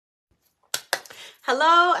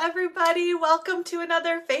Hello everybody, welcome to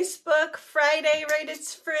another Facebook Friday, right?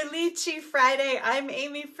 It's Felici Friday. I'm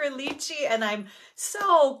Amy Felici and I'm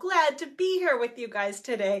so glad to be here with you guys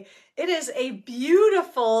today. It is a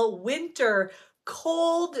beautiful winter,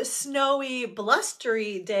 cold, snowy,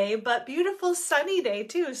 blustery day, but beautiful sunny day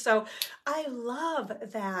too. So I love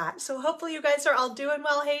that. So hopefully you guys are all doing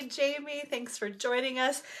well. Hey Jamie, thanks for joining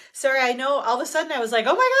us. Sorry, I know all of a sudden I was like,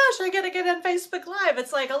 oh my gosh, I gotta get on Facebook Live.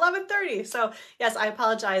 It's like 11:30. So yes, I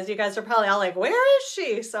apologize. You guys are probably all like, where is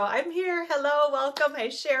she? So I'm here. Hello, welcome. Hey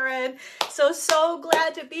Sharon. So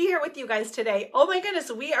glad to be here with you guys today. Oh my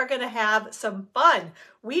goodness, we are gonna have some fun.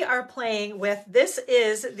 We are playing with, this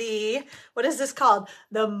is the, what is this called?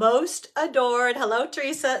 The Most Adored, hello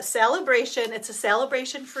Teresa, Sale-A-Bration. It's a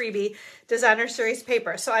Sale-A-Bration freebie designer series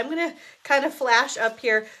paper. So I'm gonna kind of flash up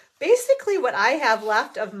here basically what I have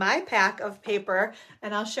left of my pack of paper,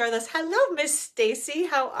 and I'll share this. Hello, Miss Stacy.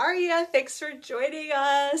 How are you? Thanks for joining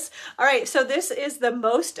us. All right, so this is the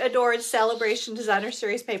Most Adored Sale-A-Bration designer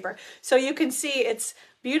series paper. So you can see it's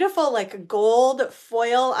beautiful, like gold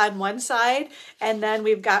foil on one side, and then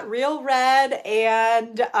we've got real red,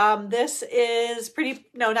 and this is pretty,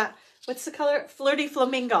 no, not, what's the color? Flirty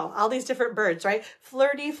Flamingo. All these different birds, right?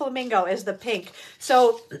 Flirty Flamingo is the pink.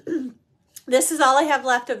 So this is all I have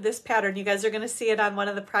left of this pattern. You guys are going to see it on one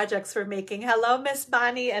of the projects we're making. Hello, Miss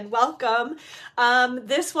Bonnie, and welcome.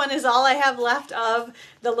 This one is all I have left of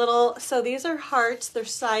the little, so these are hearts. They're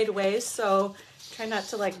sideways, so try not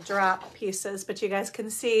to like drop pieces, but you guys can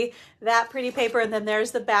see that pretty paper. And then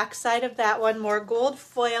there's the back side of that one, more gold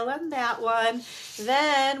foil on that one.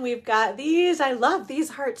 Then we've got these. I love these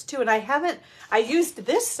hearts too. And I used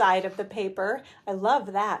this side of the paper. I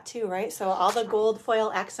love that too, right? So all the gold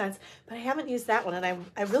foil accents, but I haven't used that one, and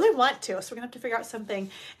I really want to. So we're gonna have to figure out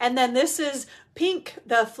something. And then this is pink,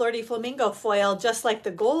 the Flirty Flamingo foil, just like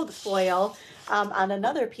the gold foil on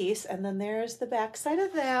another piece. And then there's the back side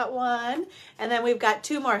of that one. And then we've got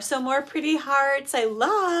two more. So more pretty hearts. I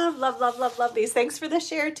love these. Thanks for the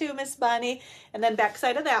share too, Miss Bonnie. And then back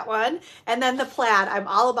side of that one. And then the plaid. I'm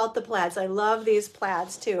all about the plaids. I love these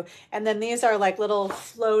plaids too. And then these are like little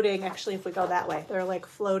floating, actually, if we go that way, they're like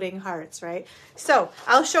floating hearts, right? So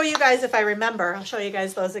I'll show you guys if I remember. I'll show you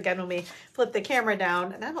guys those again when we flip the camera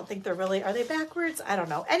down. And I don't think they're really, are they backwards? I don't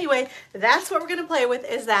know. Anyway, that's what we're going to play with,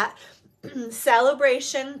 is that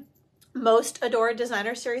Sale-A-Bration Most Adored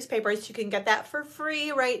Designer Series papers. You can get that for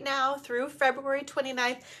free right now through February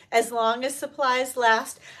 29th, as long as supplies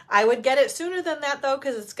last. I would get it sooner than that though,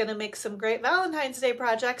 because it's going to make some great Valentine's Day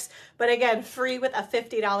projects. But again, free with a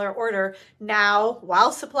 $50 order now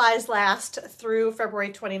while supplies last through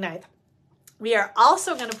February 29th. We are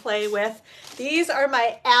also going to play with, these are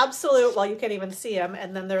my absolute, well, you can't even see them,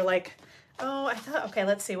 and then they're like, oh, I thought, okay,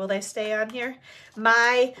 let's see, will they stay on here?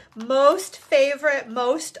 My most favorite,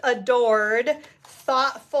 most adored,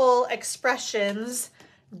 thoughtful expressions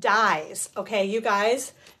dies. Okay, you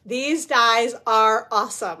guys, these dies are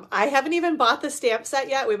awesome. I haven't even bought the stamp set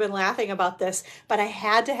yet. We've been laughing about this, but I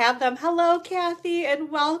had to have them. Hello, Kathy, and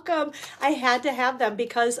welcome. I had to have them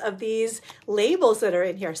because of these labels that are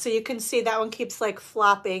in here. So you can see that one keeps like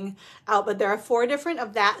flopping out, but there are 4 different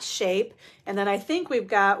of that shape. And then I think we've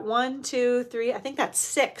got 1, 2, 3, I think that's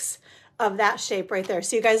 6 of that shape right there.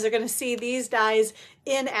 So you guys are going to see these dies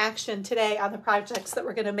in action today on the projects that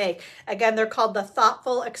we're going to make. Again, they're called the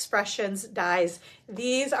Thoughtful Expressions dies.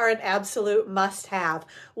 These are an absolute must-have.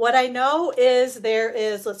 What I know is there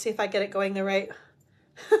is, let's see if I get it going the right.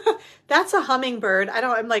 That's a hummingbird.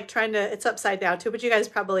 I'm like trying to, it's upside down too, but you guys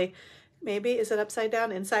probably, maybe, is it upside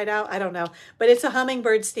down, inside out? I don't know. But it's a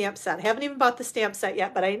hummingbird stamp set. I haven't even bought the stamp set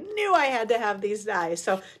yet, but I knew I had to have these dies.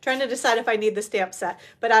 So trying to decide if I need the stamp set.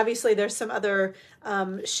 But obviously there's some other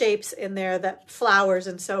shapes in there, that flowers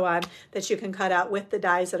and so on, that you can cut out with the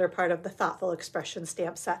dies that are part of the Thoughtful Expression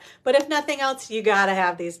stamp set. But if nothing else, you gotta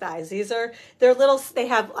have these dies. They're little, they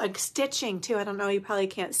have like stitching too. I don't know, you probably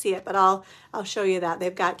can't see it, but I'll show you that.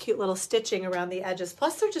 They've got cute little stitching around the edges.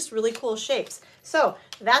 Plus they're just really cool shapes. So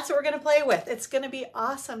that's what we're gonna play with. It's gonna be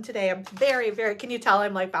awesome today. I'm very, can you tell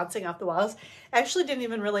I'm like bouncing off the walls? I actually didn't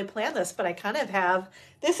even really plan this, but I kind of have.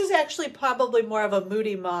 This is actually probably more of a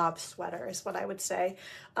moody mauve sweater is what I would say,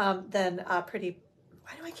 than pretty,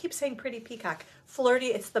 why do I keep saying pretty peacock? Flirty,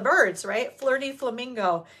 it's the birds, right? Flirty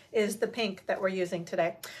Flamingo is the pink that we're using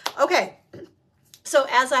today. Okay. So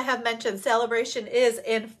as I have mentioned, Sale-A-Bration is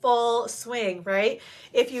in full swing, right?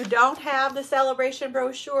 If you don't have the Sale-A-Bration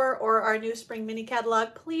brochure or our new spring mini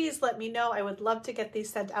catalog, please let me know. I would love to get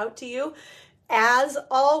these sent out to you. As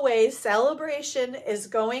always, Sale-A-Bration is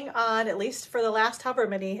going on, at least for the last however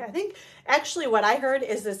many, I think Actually, what I heard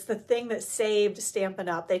is it's the thing that saved Stampin'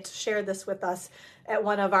 Up. They shared this with us at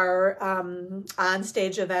one of our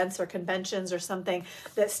on-stage events or conventions or something,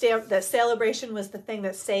 that Sale-A-Bration was the thing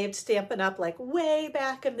that saved Stampin' Up, like way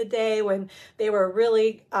back in the day when they were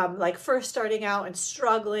really like first starting out and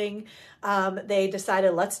struggling. They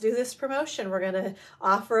decided, let's do this promotion. We're going to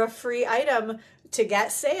offer a free item to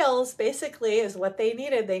get sales, basically, is what they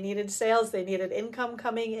needed. They needed sales, they needed income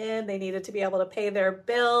coming in, they needed to be able to pay their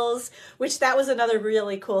bills, which that was another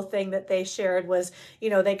really cool thing that they shared was, you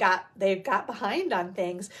know, they got behind on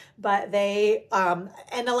things, but they,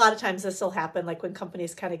 and a lot of times this will happen, like when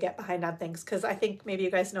companies kind of get behind on things, because I think maybe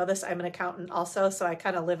you guys know this, I'm an accountant also, so I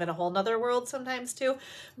kind of live in a whole nother world sometimes too.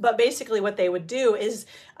 But basically what they would do is,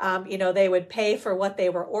 you know, they would pay for what they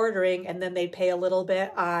were ordering, and then they'd pay a little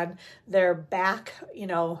bit on their back, you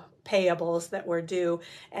know, payables that were due,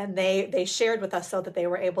 and they shared with us so that they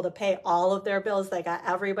were able to pay all of their bills. They got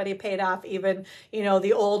everybody paid off, even, you know,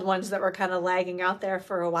 the old ones that were kind of lagging out there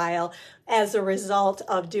for a while, as a result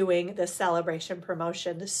of doing the Sale-A-Bration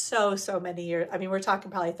promotion so many years. I mean, we're talking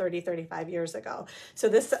probably 30-35 years ago. So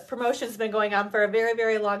this promotion's been going on for a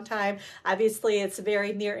very long time. Obviously, it's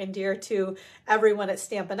very near and dear to everyone at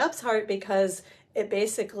Stampin' Up's heart, because it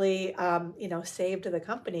basically, you know, saved the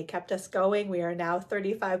company, kept us going. We are now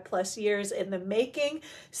 35 plus years in the making.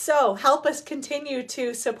 So help us continue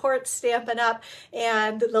to support Stampin' Up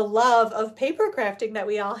and the love of paper crafting that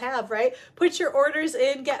we all have, right? Put your orders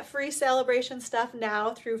in, get free Sale-A-Bration stuff now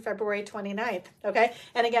through February 29th, okay?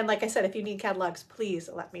 And again, like I said, if you need catalogs, please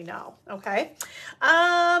let me know, okay?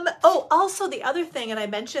 Oh, also the other thing, and I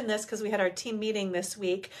mentioned this because we had our team meeting this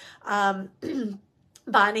week,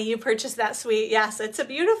 Bonnie, you purchased that suite. Yes, it's a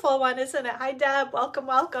beautiful one, isn't it? Hi, Deb. Welcome,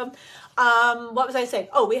 welcome. What was I saying?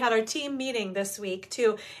 Oh, we had our team meeting this week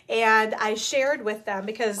too, and I shared with them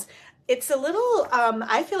because it's a little,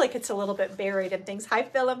 I feel like it's a little bit buried in things. Hi,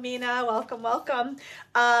 Philomena. Welcome, welcome.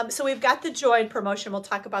 So we've got the join promotion. We'll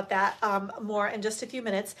talk about that more in just a few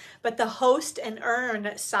minutes. But the host and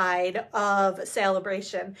earn side of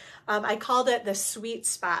Sale-A-Bration, I called it the sweet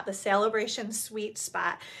spot, the Sale-A-Bration sweet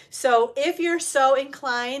spot. So if you're so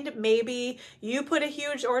inclined, maybe you put a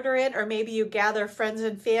huge order in, or maybe you gather friends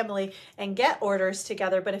and family and get orders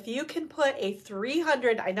together. But if you can put a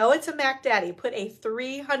 $300, I know it's a Mac Daddy, put a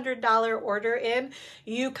 $300 order in,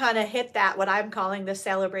 you kind of hit that, what I'm calling the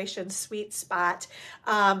Sale-A-Bration sweet spot,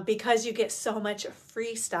 because you get so much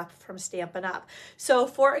free stuff from Stampin' Up. So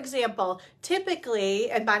for example, typically,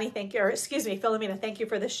 and Bonnie, thank you, or excuse me, Philomena, thank you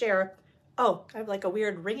for the share. Oh, I have like a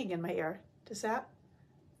weird ringing in my ear. Does that?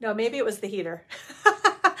 No, maybe it was the heater.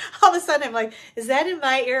 All of a sudden I'm like, is that in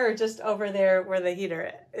my ear or just over there where the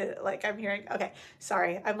heater, like I'm hearing, okay,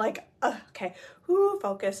 sorry. I'm like, okay, ooh,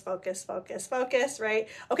 focus, focus, focus, focus, right?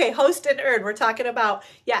 Okay, host and earn, we're talking about,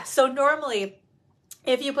 yeah, so normally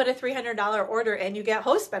if you put a $300 order in, you get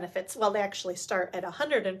host benefits. Well, they actually start at a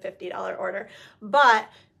 $150 order, but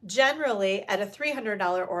generally at a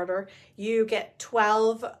 $300 order, you get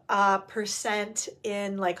 12%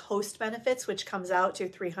 in like host benefits, which comes out to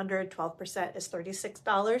 $300, 12% is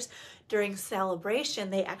 $36. During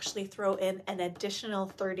Sale-A-Bration, they actually throw in an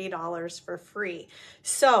additional $30 for free.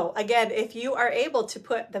 So again, if you are able to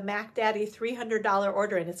put the Mac Daddy $300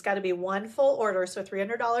 order in, it's got to be one full order, so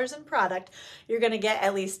 $300 in product, you're going to get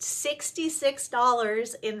at least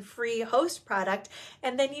 $66 in free host product,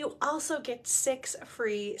 and then you also get 6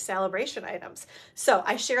 free Sale-A-Bration items. So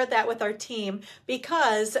I shared that with our team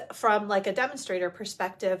because from like a demonstrator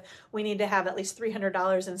perspective, we need to have at least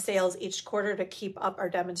 $300 in sales each quarter to keep up our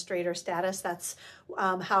demonstrator status. That's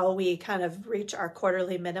how we kind of reach our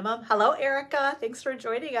quarterly minimum. Hello, Erica. Thanks for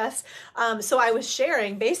joining us. So I was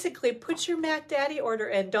sharing, basically put your Mac Daddy order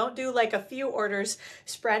in. Don't do like a few orders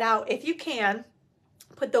spread out. If you can,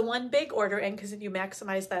 put the one big order in, because then you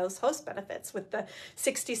maximize those host benefits with the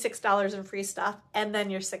 $66 in free stuff and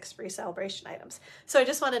then your 6 free Sale-A-Bration items. So I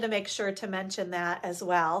just wanted to make sure to mention that as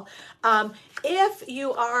well. If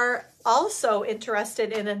you are also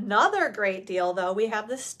interested in another great deal, though, we have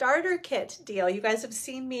the starter kit deal. You guys have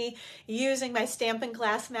seen me using my Stampin'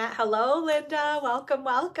 Glass mat. Hello, Linda. Welcome,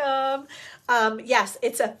 welcome. Yes,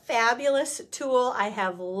 it's a fabulous tool. I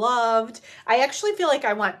have loved. I actually feel like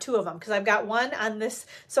I want 2 of them because I've got one on this.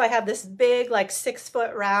 So I have this big, like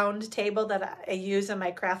 6-foot round table that I use in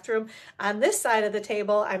my craft room. On this side of the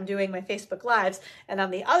table, I'm doing my Facebook Lives, and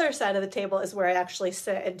on the other side of the table is where I actually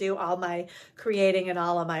sit and do all my creating and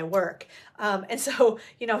all of my work. And so,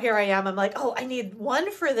 you know, here I am, I'm like, oh, I need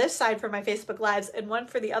one for this side for my Facebook Lives and one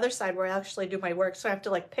for the other side where I actually do my work. So I have to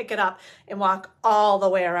like pick it up and walk all the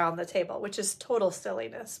way around the table, which is total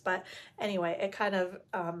silliness. But anyway, it kind of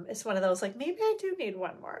is one of those like, maybe I do need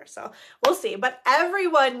one more. So we'll see. But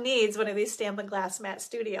everyone needs one of these Stampin' Glass Mat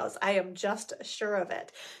Studios. I am just sure of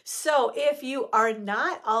it. So if you are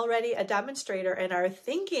not already a demonstrator and are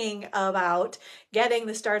thinking about getting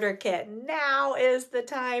the starter kit, now is the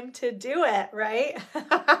time to do it, right?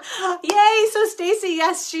 Yay! So Stacy,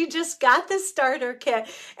 yes, she just got the starter kit.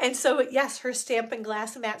 And so yes, her Stampin'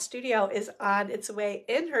 Glass Mat Studio is on its way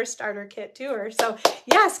in her starter kit to her. So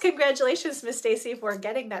yes, congratulations, Miss Stacy, for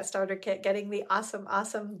getting that starter kit, getting the awesome,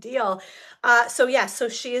 awesome deal. So yes, so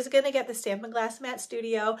she is going to get the Stampin' Glass Mat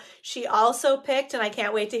Studio. She also picked, and I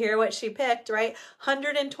can't wait to hear what she picked, right?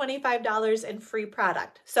 $125 in free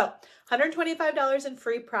product. So $125 in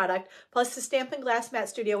free product plus the Stampin' Glass Mat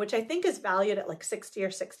Studio, which I think is valued at like $60 or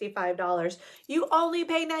 $65. You only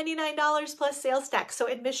pay $99 plus sales tax. So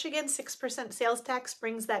in Michigan, 6% sales tax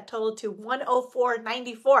brings that total to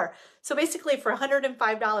 $104.94. So basically for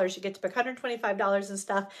 $105, you get to pick $125 and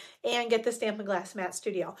stuff and get the Stampin' Glass Mat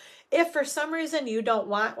Studio. If for some reason you don't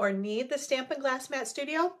want or need the Stampin' Glass Mat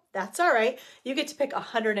Studio, that's all right. You get to pick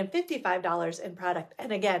 $155 in product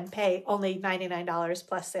and again, pay only $99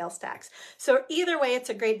 plus sales tax. So either way, it's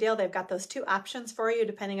a great deal. They've got those two options for you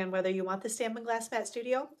depending on whether you want the Stampin' Glass Mat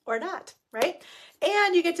Studio or not, right?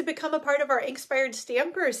 And you get to become a part of our Inspired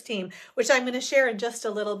Stampers team, which I'm going to share in just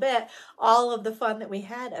a little bit, all of the fun that we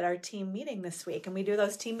had at our team meeting this week. And we do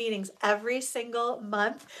those team meetings every single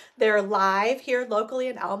month. They're live here locally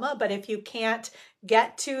in Alma, but if you can't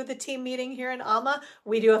get to the team meeting here in Alma,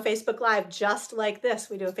 we do a Facebook Live just like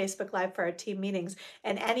this. We do a Facebook Live for our team meetings.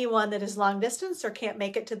 And anyone that is long distance or can't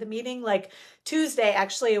make it to the meeting, like Tuesday,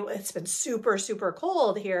 actually, it's been super, super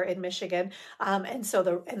cold here in Michigan. And so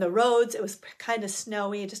the roads, it was kind of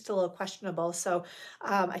snowy, just a little questionable. So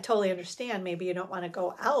I totally understand. Maybe you don't want to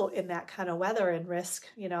go out in that kind of weather and risk,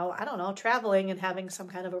 you know, I don't know, traveling and having some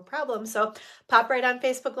kind of a problem. So pop right on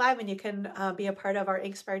Facebook Live and you can be a part of our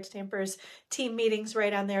Inspired Stampers team meetings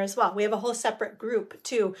right on there as well. We have a whole separate group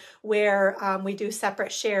too, where we do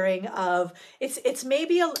separate sharing of, it's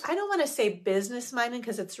maybe, I don't want to say business minded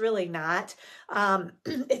because it's really not.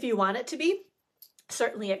 If you want it to be,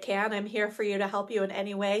 certainly it can. I'm here for you to help you in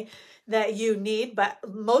any way that you need, but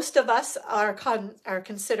most of us are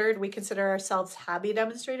considered, we consider ourselves hobby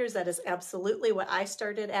demonstrators. That is absolutely what I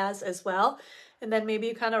started as well. And then maybe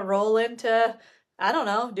you kind of roll into, I don't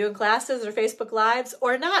know, doing classes or Facebook Lives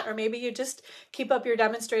or not, or maybe you just keep up your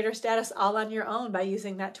demonstrator status all on your own by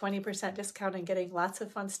using that 20% discount and getting lots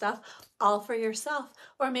of fun stuff all for yourself.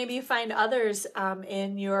 Or maybe you find others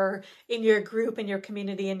in your group, in your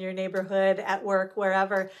community, in your neighborhood, at work,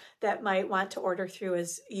 wherever, that might want to order through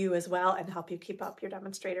you as well and help you keep up your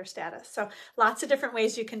demonstrator status. So lots of different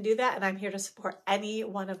ways you can do that, and I'm here to support any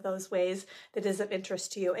one of those ways that is of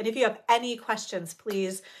interest to you. And if you have any questions,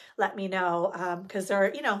 please let me know, because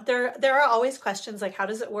there are always questions like, how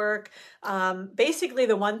does it work? Basically,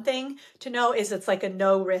 the one thing to know is it's like a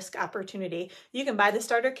no risk opportunity. You can buy the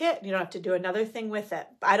starter kit. You don't have to do another thing with it.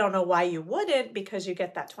 I don't know why you wouldn't, because you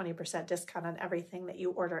get that 20% discount on everything that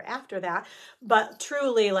you order after that. But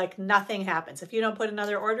truly, like, nothing happens. If you don't put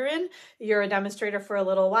another order in, you're a demonstrator for a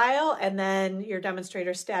little while, and then your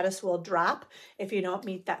demonstrator status will drop if you don't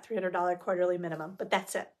meet that $300 quarterly minimum. But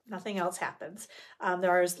that's it. Nothing else happens.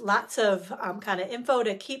 There's lots of kind of info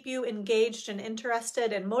to keep you engaged and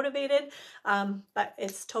interested and motivated, but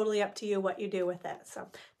it's totally up to you what you do with it. So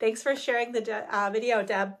thanks for sharing the video,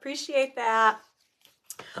 Deb. Appreciate that.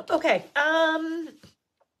 Okay,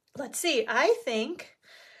 let's see. I think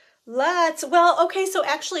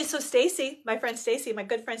so Stacy, my friend Stacy, my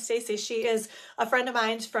good friend Stacy, she is a friend of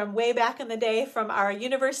mine from way back in the day, from our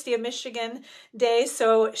University of Michigan days.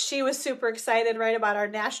 So she was super excited, right, about our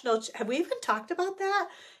national, have we even talked about that?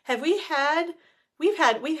 We've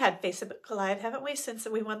had Facebook Live, haven't we, since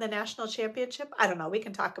we won the national championship? I don't know. We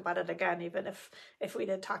can talk about it again, even if we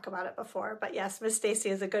did talk about it before. But yes, Miss Stacy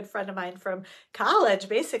is a good friend of mine from college,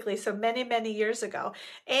 basically, so many, many years ago.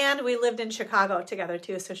 And we lived in Chicago together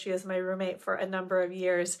too. So she was my roommate for a number of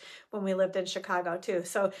years when we lived in Chicago too.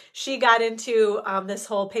 So she got into this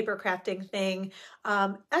whole paper crafting thing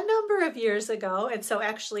a number of years ago. And so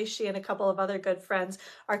actually she and a couple of other good friends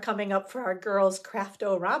are coming up for our girls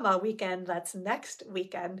Craftorama weekend. That's next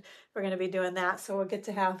weekend. We're going to be doing that. So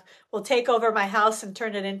we'll take over my house and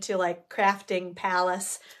turn it into like crafting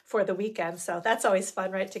palace for the weekend. So that's always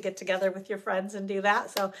fun, right? To get together with your friends and do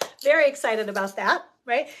that. So very excited about that.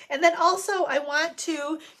 right? And then also I want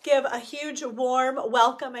to give a huge warm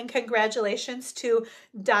welcome and congratulations to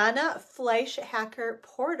Donna Fleischhacker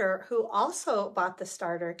Porter, who also bought the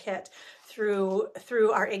starter kit through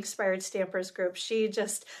our Inspired Stampers group. She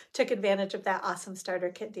just took advantage of that awesome starter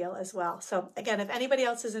kit deal as well. So again, if anybody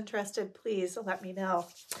else is interested, please let me know.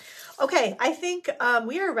 Okay, I think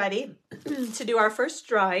we are ready to do our first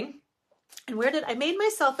drawing. And I made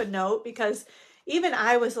myself a note because even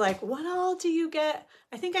I was like, what all do you get?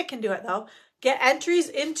 I think I can do it though. Get entries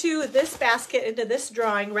into this basket, into this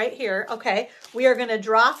drawing right here. Okay, we are going to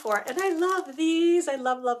draw for it. And I love these. I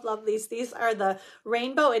love, love, love these. These are the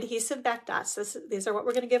rainbow adhesive back dots. These are what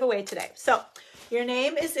we're going to give away today. So your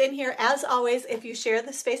name is in here. As always, if you share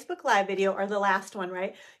this Facebook Live video, or the last one,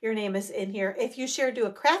 right, your name is in here. If you share to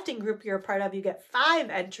a crafting group you're a part of, you get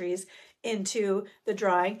 5 entries into the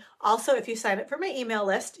drawing. Also, if you sign up for my email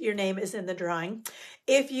list, your name is in the drawing.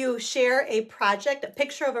 If you share a project, a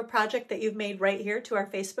picture of a project that you've made right here to our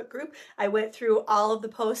Facebook group, I went through all of the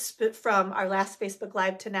posts from our last Facebook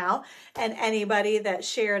Live to now, and anybody that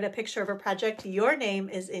shared a picture of a project, your name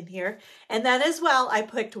is in here. And then as well, I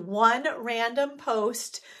picked one random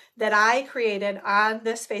post that I created on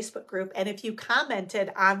this Facebook group. And if you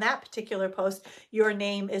commented on that particular post, your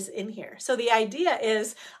name is in here. So the idea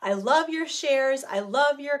is, I love your shares. I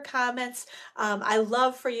love your comments. I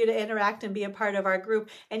love for you to interact and be a part of our group.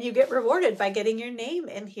 And you get rewarded by getting your name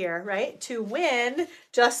in here, right? To win,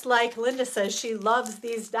 just like Linda says, she loves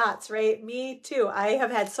these dots, right? Me too. I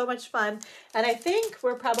have had so much fun. And I think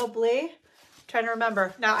we're probably trying to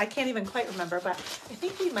remember. Now, I can't even quite remember, but I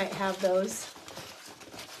think we might have those.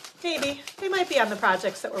 Maybe. They might be on the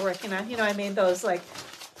projects that we're working on. You know, I made those like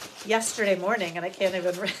yesterday morning and I can't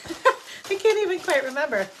even quite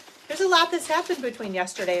remember. There's a lot that's happened between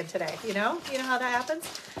yesterday and today, you know? You know how that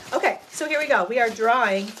happens? Okay, so here we go. We are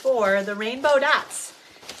drawing for the rainbow dots.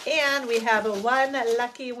 And we have a one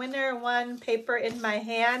lucky winner, one paper in my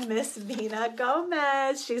hand, Miss Vina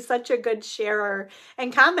Gomez. She's such a good sharer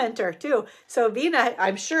and commenter too. So Vina,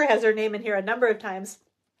 I'm sure, has her name in here a number of times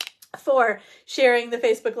for sharing the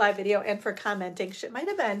Facebook Live video and for commenting. It might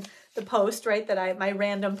have been the post, right, my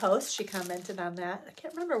random post. She commented on that. I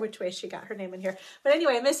can't remember which way she got her name in here. But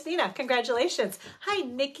anyway, Miss Vina, congratulations. Hi,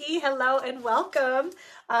 Nikki. Hello and welcome.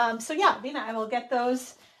 So yeah, Vina, I will get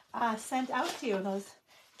those sent out to you, those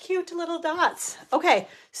cute little dots. Okay,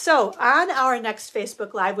 so on our next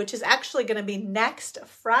Facebook Live, which is actually going to be next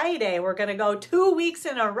Friday, we're going to go 2 weeks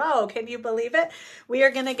in a row. Can you believe it? We are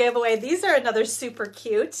going to give away, these are another super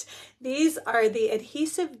cute. These are the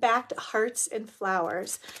adhesive backed hearts and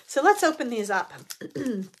flowers. So let's open these up.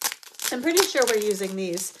 I'm pretty sure we're using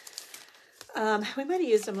these. We might have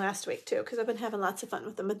used them last week too, because I've been having lots of fun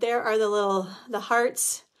with them. But there are the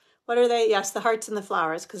hearts. What are they? Yes, the hearts and the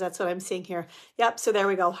flowers, because that's what I'm seeing here. Yep, so there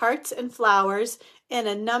we go. Hearts and flowers in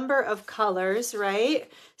a number of colors, right?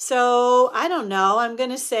 So I don't know. I'm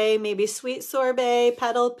going to say maybe Sweet Sorbet,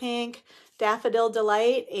 Petal Pink, Daffodil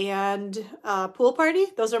Delight, and Pool Party.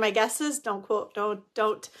 Those are my guesses. Don't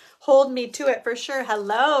hold me to it for sure.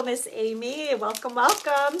 Hello, Miss Amy. Welcome,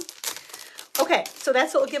 welcome. Okay, so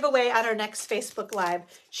that's what we'll give away on our next Facebook Live.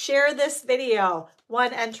 Share this video,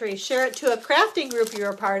 1 entry. Share it to a crafting group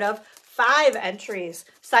you're a part of, 5 entries.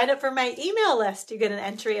 Sign up for my email list. You get an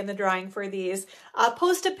entry in the drawing for these.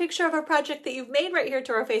 Post a picture of a project that you've made right here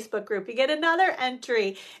to our Facebook group. You get another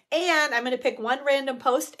entry. And I'm going to pick 1 random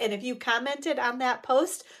post. And if you commented on that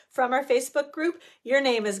post from our Facebook group, your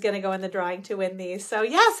name is going to go in the drawing to win these. So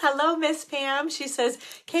yes, hello, Miss Pam. She says,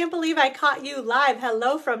 can't believe I caught you live.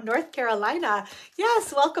 Hello from North Carolina.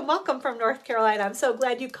 Yes, welcome, welcome from North Carolina. I'm so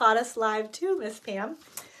glad you caught us live too, Miss Pam.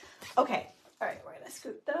 Okay, all right, we're going to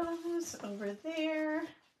scoot those over there.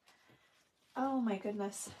 Oh my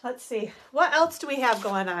goodness. Let's see. What else do we have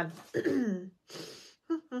going on?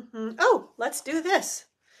 Oh, let's do this.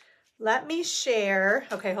 Let me share.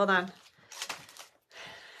 Okay, hold on.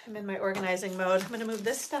 I'm in my organizing mode. I'm going to move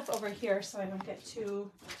this stuff over here so I don't get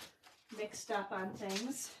too mixed up on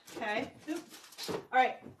things. Okay. All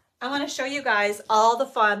right. I want to show you guys all the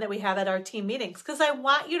fun that we have at our team meetings, because I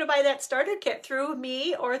want you to buy that starter kit through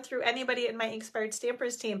me or through anybody in my Inspired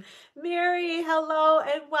Stampers team. Mary, hello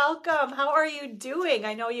and welcome. How are you doing?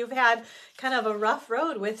 I know you've had kind of a rough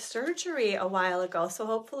road with surgery a while ago, so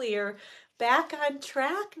hopefully you're back on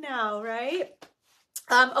track now, right?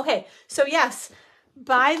 Okay, so yes,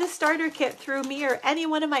 buy the starter kit through me or any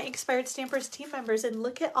one of my Inspired Stampers team members and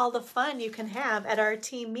look at all the fun you can have at our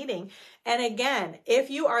team meeting. And again, if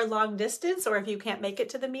you are long distance or if you can't make it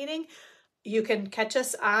to the meeting, you can catch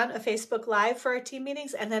us on a Facebook Live for our team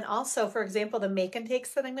meetings. And then also, for example, the make and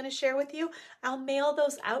takes that I'm going to share with you, I'll mail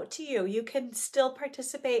those out to you. You can still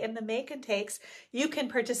participate in the make and takes. You can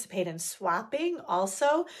participate in swapping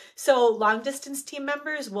also. So long distance team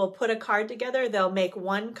members will put a card together. They'll make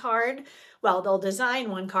one card. Well, they'll design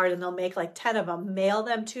one card and they'll make like 10 of them, mail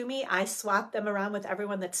them to me. I swap them around with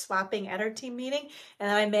everyone that's swapping at our team meeting, and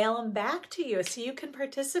then I mail them back to you. So you can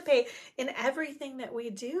participate in everything that we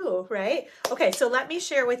do, right? Okay, so let me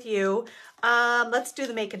share with you. Let's do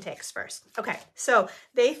the make and takes first. Okay, so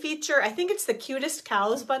they feature, I think it's the cutest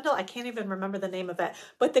cows bundle. I can't even remember the name of it,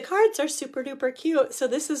 but the cards are super duper cute. So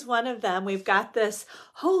this is one of them. We've got this,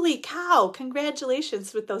 holy cow,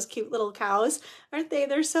 congratulations with those cute little cows. Aren't they?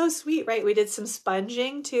 They're so sweet, right? We did some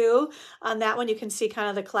sponging too on that one. You can see kind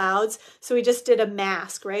of the clouds. So we just did a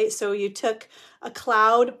mask, right? So you took a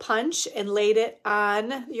cloud punch and laid it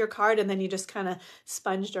on your card, and then you just kind of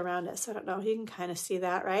sponged around it. So I don't know, you can kind of see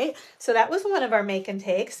that, right? So that was one of our make and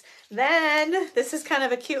takes. Then this is kind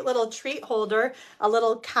of a cute little treat holder, a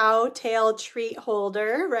little cow tail treat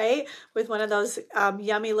holder, right? With one of those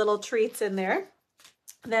yummy little treats in there.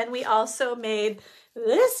 Then we also made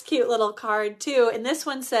this cute little card too. And this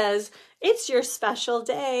one says, it's your special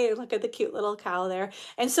day. Look at the cute little cow there.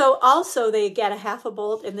 And so also they get a half a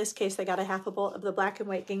bolt. In this case, they got a half a bolt of the black and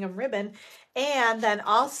white gingham ribbon. And then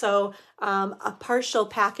also a partial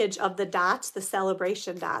package of the dots, the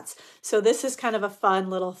Sale-A-Bration dots. So this is kind of a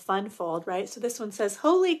fun little fun fold, right? So this one says,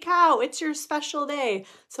 holy cow, it's your special day.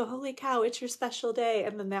 So holy cow, it's your special day.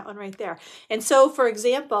 And then that one right there. And so for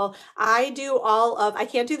example, I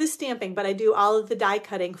can't do the stamping, but I do all of the die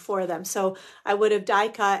cutting for them. So I would have die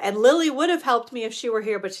cut, and Lily would have helped me if she were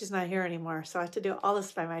here, but she's not here anymore. So I have to do all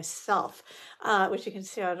this by myself, which you can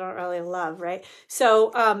see I don't really love, right?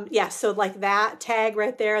 So yeah, so like that tag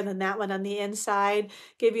right there, and then that one on the inside,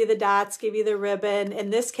 give you the dots, give you the ribbon. In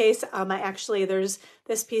this case,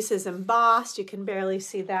 this piece is embossed. You can barely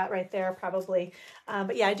see that right there probably.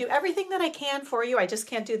 But yeah, I do everything that I can for you. I just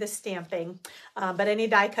can't do the stamping. But any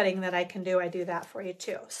die cutting that I can do, I do that for you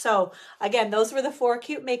too. So again, those were the 4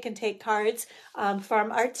 cute make and take cards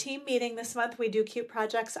from our team meeting this month. We do cute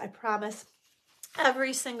projects, I promise,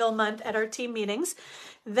 every single month at our team meetings.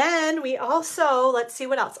 Then we also, let's see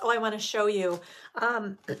what else. Oh, I want to show you.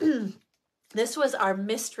 This was our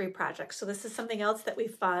mystery project. So this is something else that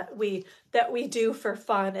we do for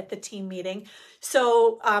fun at the team meeting.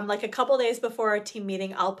 So like a couple days before our team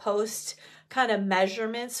meeting, I'll post kind of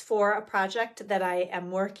measurements for a project that I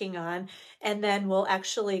am working on, and then we'll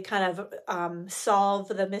actually kind of solve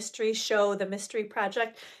the mystery, show the mystery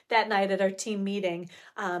project that night at our team meeting.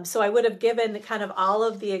 So I would have given kind of all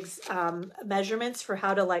of the measurements for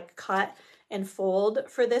how to like cut and fold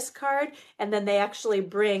for this card, and then they actually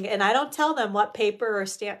bring, and I don't tell them what paper or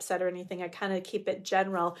stamp set or anything, I kind of keep it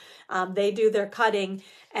general. They do their cutting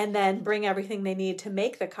and then bring everything they need to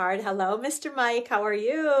make the card. Hello, Mr. Mike, how are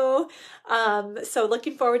you? So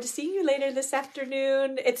looking forward to seeing you later this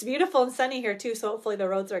afternoon. It's beautiful and sunny here too, so hopefully the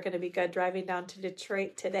roads are going to be good driving down to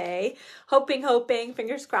Detroit today. Hoping,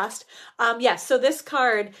 fingers crossed. Yeah, so this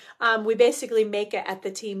card, we basically make it at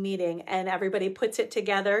the team meeting and everybody puts it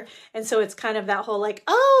together, and so it's kind of that whole like,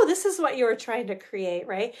 oh, this is what you were trying to create,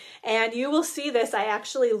 right? And you will see this. I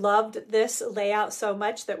actually loved this layout so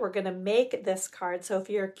much that we're going to make this card. So if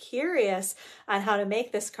you're curious on how to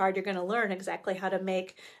make this card, you're going to learn exactly how to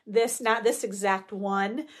make this, not this exact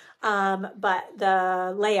one, but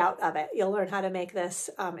the layout of it. You'll learn how to make this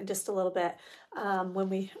in just a little bit when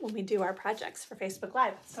we do our projects for Facebook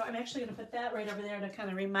Live. So I'm actually going to put that right over there to kind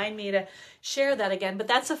of remind me to share that again. But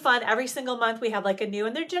that's a fun, every single month we have like a new,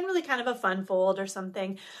 and they're generally kind of a fun fold or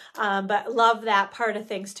something. But love that part of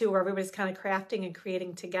things too, where everybody's kind of crafting and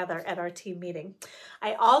creating together at our team meeting.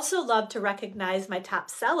 I also love to recognize my top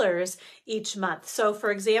sellers each month. So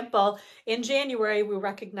for example, in January, we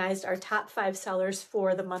recognized our top 5 sellers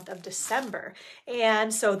for the month of December.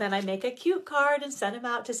 And so then I make a cute card and send them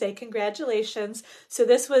out to say congratulations. So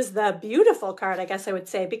this was the beautiful card, I guess I would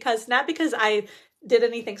say, because not because I did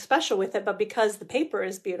anything special with it, but because the paper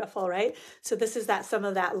is beautiful, right? So this is some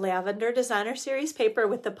of that Lavender Designer Series paper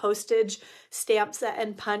with the postage stamps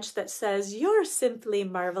and punch that says, "You're simply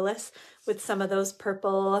marvelous," with some of those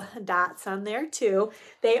purple dots on there too.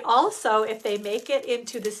 They also, if they make it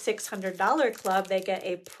into the $600 club, they get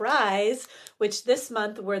a prize, which this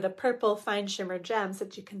month were the purple fine shimmer gems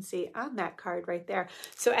that you can see on that card right there.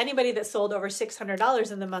 So anybody that sold over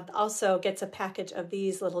 $600 in the month also gets a package of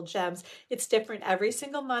these little gems. It's different every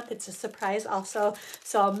single month. It's a surprise also.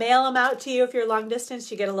 So I'll mail them out to you if you're long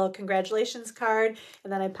distance. You get a little congratulations card,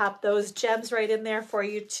 and then I pop those gems right in there for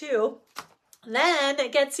you too. Then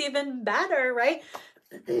it gets even better, right?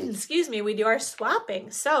 Excuse me, we do our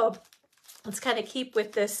swapping. So let's kind of keep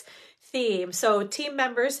with this theme. So team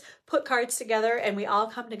members put cards together and we all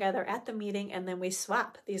come together at the meeting and then we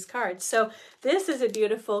swap these cards. So this is a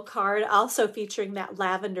beautiful card also featuring that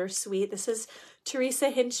lavender suite. This is Teresa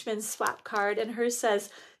Hinchman's swap card, and hers says,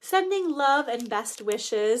 sending love and best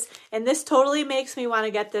wishes. And this totally makes me want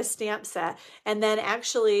to get this stamp set. And then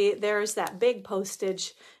actually there's that big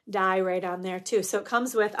postage die right on there too. So it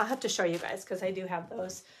comes with, I'll have to show you guys because I do have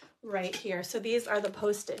those right here. So these are the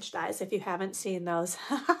postage dies if you haven't seen those.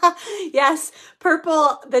 Yes,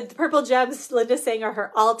 the purple gems, Linda's saying, are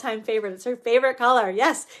her all-time favorite. It's her favorite color.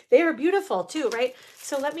 Yes, they are beautiful too, right?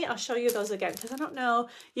 So I'll show you those again because I don't know.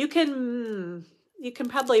 You can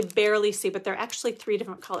probably barely see, but they're actually 3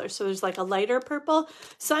 different colors. So there's like a lighter purple.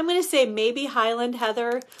 So I'm going to say maybe Highland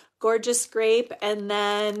Heather, Gorgeous Grape, and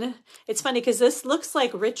then it's funny because this looks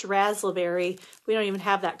like Rich Raspberry. We don't even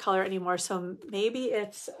have that color anymore, so maybe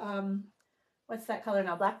it's, what's that color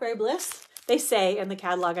now? Blackberry Bliss? They say in the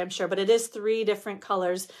catalog, I'm sure, but it is 3 different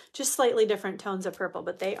colors, just slightly different tones of purple,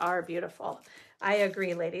 but they are beautiful. I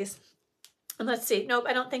agree, ladies. And let's see. Nope,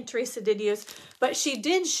 I don't think Teresa did use, but she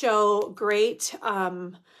did show great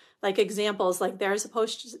like examples, like there's a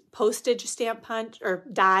postage stamp punch or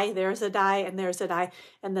die, there's a die, and there's a die,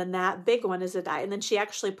 and then that big one is a die. And then she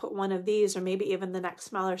actually put one of these, or maybe even the next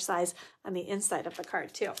smaller size, on the inside of the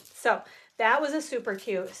card too. So that was a super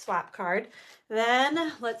cute swap card.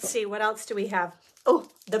 Then let's see, what else do we have? Oh,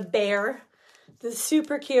 the bear. The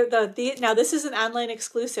super cute, now this is an online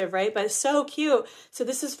exclusive, right? But it's so cute. So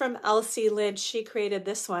this is from Elsie Lynch. She created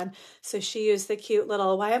this one. So she used the cute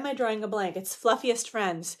little, why am I drawing a blank? It's Fluffiest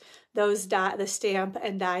Friends. Those the stamp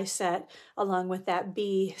and die set along with that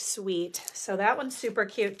bee suite. So that one's super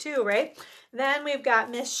cute too, right? Then we've got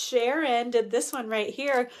Miss Sharon did this one right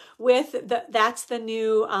here with that's the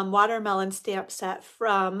new watermelon stamp set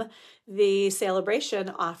from the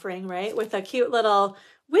Sale-A-Bration offering, right? With a cute little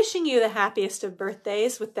wishing you the happiest of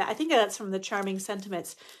birthdays with that. I think that's from the Charming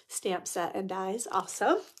Sentiments stamp set and dies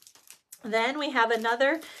also. Then we have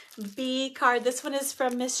another bee card. This one is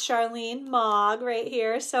from Miss Charlene Mogg right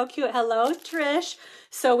here. So cute. Hello, Trish.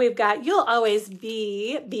 So we've got You'll Always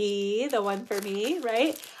Be the one for me,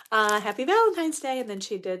 right? Happy Valentine's Day. And then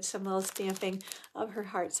she did some little stamping of her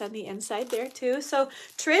hearts on the inside there too. So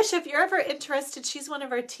Trish, if you're ever interested, she's one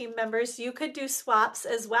of our team members. You could do swaps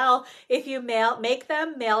as well. If you make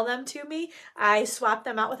them, mail them to me. I swap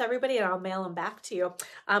them out with everybody and I'll mail them back to you.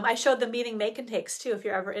 I showed the meeting make and takes too. If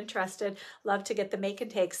you're ever interested, love to get the make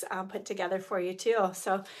and takes put together for you too.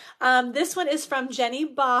 So this one is from Jenny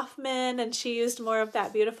Boffman, and she used more of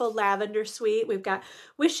that beautiful lavender suite. We've got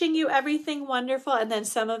Wishing You Everything Wonderful, and then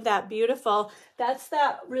some of that beautiful, that's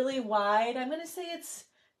that really wide, I'm going to say it's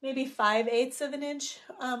maybe 5/8 of an inch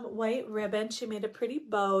white ribbon. She made a pretty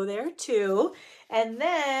bow there too. And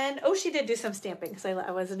then, oh, she did do some stamping because I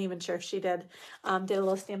wasn't even sure if she did a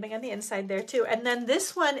little stamping on the inside there too. And then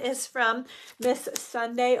this one is from Miss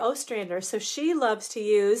Sunday Ostrander. So she loves to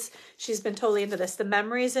use, she's been totally into this, the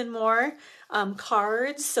Memories and More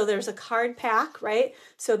cards. So there's a card pack, right?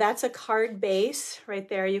 So that's a card base right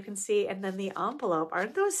there, you can see. And then the envelope.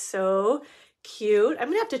 Aren't those so cute? I'm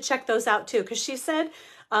gonna have to check those out too, because she said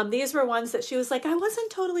these were ones that she was like, I wasn't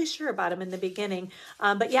totally sure about them in the beginning.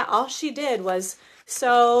 But yeah, all she did was,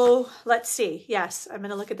 so let's see. Yes, I'm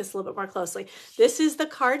going to look at this a little bit more closely. This is the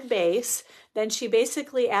card base. Then she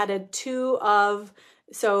basically added 2 of,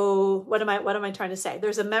 so what am I trying to say?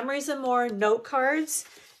 There's a Memories and More note cards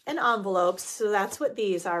and envelopes. So that's what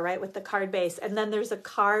these are, right? With the card base. And then there's a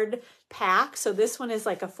card pack. So this one is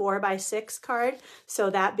like a 4x6 card. So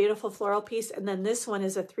that beautiful floral piece. And then this one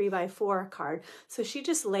is a 3x4 card. So she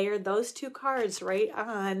just layered those 2 cards right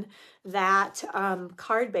on that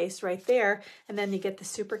card base right there. And then you get the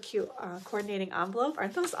super cute coordinating envelope.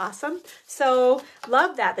 Aren't those awesome? So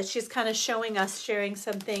love that she's kind of showing us, sharing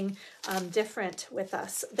something different with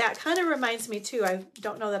us. That kind of reminds me too, I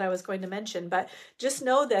don't know that I was going to mention, but just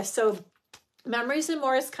know this. So Memories and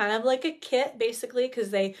More is kind of like a kit basically,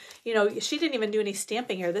 because they, you know, she didn't even do any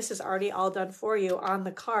stamping here. This is already all done for you on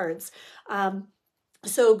the cards.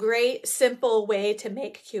 So great, simple way to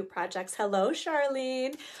make cute projects. Hello,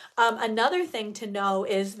 Charlene. Another thing to know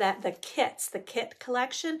is that the kit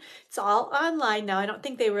collection, it's all online now. I don't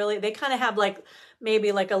think they kind of have like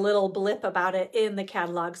maybe like a little blip about it in the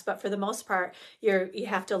catalogs, but for the most part, you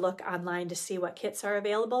have to look online to see what kits are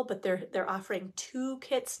available. But they're offering 2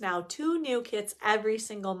 kits now, 2 new kits every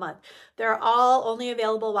single month. They're all only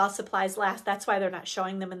available while supplies last. That's why they're not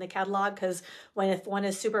showing them in the catalog, because if one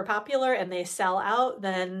is super popular and they sell out,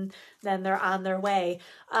 then they're on their way.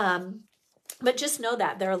 But just know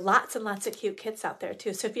that there are lots and lots of cute kits out there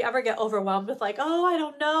too. So if you ever get overwhelmed with like, oh, I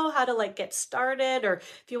don't know how to like get started, or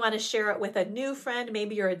if you want to share it with a new friend,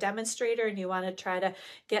 maybe you're a demonstrator and you want to try to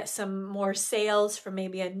get some more sales from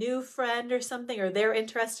maybe a new friend or something, or they're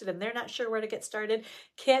interested and they're not sure where to get started,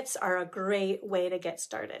 kits are a great way to get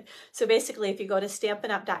started. So basically, if you go to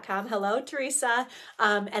stampinup.com, hello, Teresa,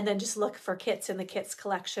 and then just look for kits in the kits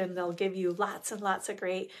collection, they'll give you lots and lots of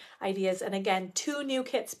great ideas. And again, 2 new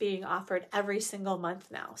kits being offered every single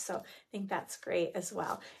month now. So I think that's great as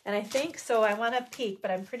well. And I think, so I want to peek,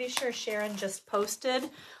 but I'm pretty sure Sharon just posted.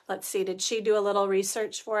 Let's see, did she do a little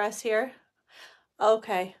research for us here?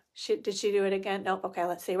 Okay, did she do it again? Nope. Okay,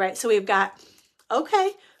 let's see. Right, so we've got,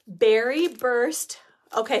 okay, Berry Burst.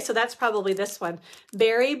 Okay, so that's probably this one.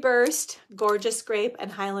 Berry Burst, Gorgeous Grape,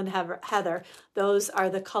 and Highland Heather. Those are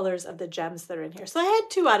the colors of the gems that are in here. So I had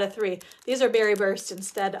 2 out of 3. These are Berry Burst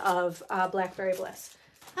instead of Blackberry Bliss.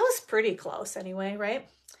 That was pretty close anyway, right?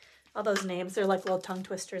 All those names, they're like little tongue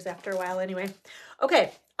twisters after a while anyway.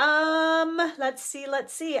 Okay, let's see.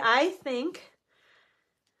 I think,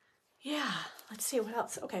 yeah, let's see what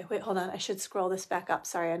else. Okay, wait, hold on. I should scroll this back up.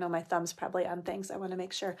 Sorry, I know my thumb's probably on things. I want to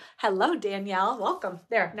make sure. Hello, Danielle. Welcome.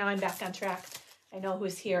 There, now I'm back on track. I know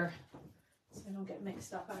who's here, so I don't get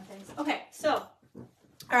mixed up on things. Okay, so, all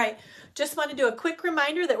right, just want to do a quick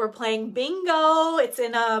reminder that we're playing bingo. It's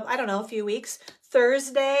in, I don't know, a few weeks.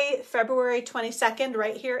 Thursday, February 22nd,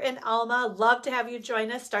 right here in Alma. Love to have you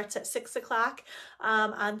join us. Starts at 6 o'clock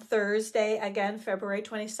on Thursday, again, February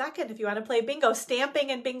 22nd. If you want to play bingo,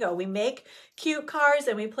 stamping and bingo. We make cute cards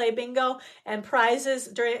and we play bingo, and prizes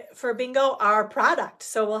for bingo are product.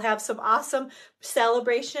 So we'll have some awesome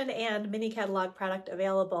Sale-A-Bration and mini catalog product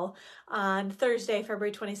available on Thursday,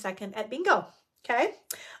 February 22nd at bingo. Okay.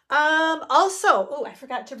 Also, oh, I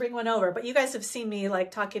forgot to bring one over, but you guys have seen me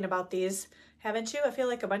like talking about these, haven't you? I feel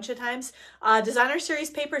like a bunch of times. Designer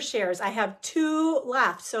Series paper shares. I have 2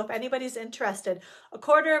 left. So if anybody's interested,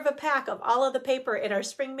 1/4 of a pack of all of the paper in our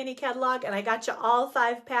spring mini catalog. And I got you all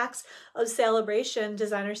 5 packs of Sale-A-Bration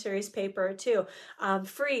Designer Series paper too.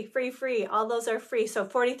 Free. All those are free. So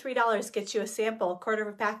 $43 gets you a sample, 1/4 of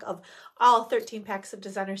a pack of all 13 packs of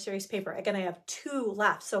Designer Series paper. Again, I have 2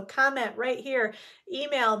 left. So comment right here,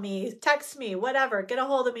 email me, text me, whatever. Get a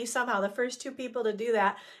hold of me somehow. The first 2 people to do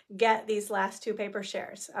that get these last 2 paper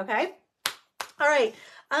shares. Okay. All right.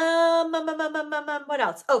 What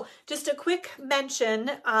else? Oh, just a quick mention.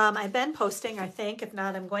 I've been posting, I think. If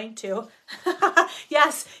not, I'm going to.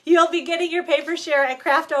 Yes, you'll be getting your paper share at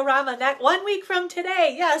Craft-O-Rama 1 week from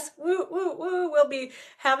today. Yes, woo, woo, woo. We'll be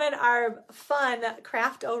having our fun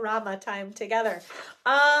Craft-O-Rama time together.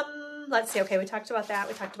 Let's see. Okay, we talked about that.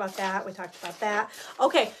 We talked about that.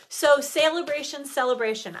 Okay, so Sale-A-Bration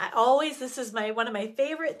celebration. This is one of my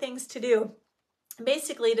favorite things to do.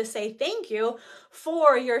 Basically to say thank you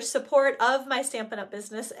for your support of my Stampin' Up!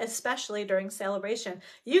 Business, especially during Sale-A-Bration.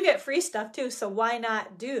 You get free stuff too, so why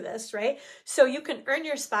not do this, right? So you can earn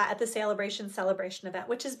your spot at the Sale-A-Bration celebration event,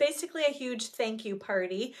 which is basically a huge thank you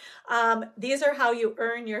party. These are how you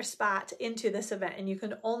earn your spot into this event, and you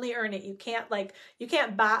can only earn it. You can't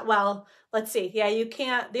buy, well, let's see. Yeah, you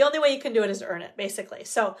can't. The only way you can do it is to earn it, basically.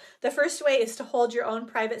 So the first way is to hold your own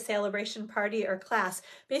private Sale-A-Bration party or class.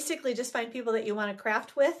 Basically, just find people that you want to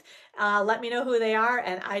craft with. Let me know who they are,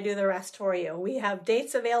 and I do the rest for you. We have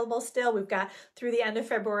dates available still. We've got through the end of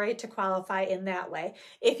February to qualify in that way.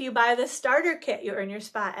 If you buy the starter kit, you earn your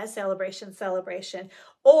spot at Sale-A-Bration celebration.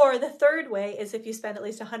 Or the third way is if you spend at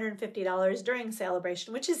least $150 during Sale-A-Bration,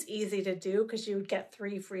 which is easy to do because you would get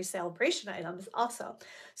 3 free Sale-A-Bration items also.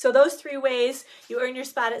 So those 3 ways, you earn your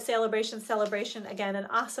spot at Sale-A-Bration celebration. Again, an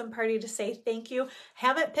awesome party to say thank you.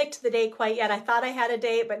 Haven't picked the date quite yet. I thought I had a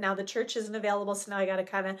date, but now the church isn't available, so now I got to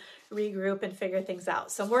kind of regroup and figure things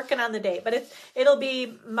out. So I'm working on the date, but it'll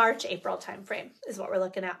be March, April timeframe is what we're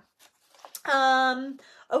looking at.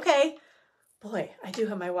 Okay. Boy, I do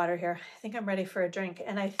have my water here. I think I'm ready for a drink.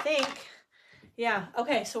 And I think, yeah,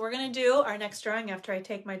 okay, so we're going to do our next drawing after I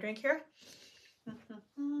take my drink here.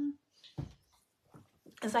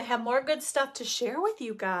 As I have more good stuff to share with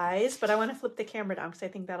you guys, but I want to flip the camera down because I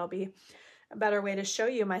think that'll be a better way to show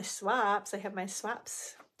you my swaps. I have my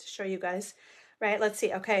swaps to show you guys. Right, let's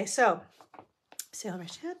see. Okay, so,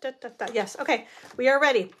 yes, okay, we are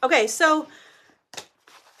ready. Okay, so,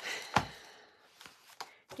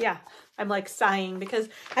 yeah. I'm like sighing because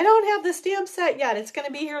I don't have the stamp set yet. It's going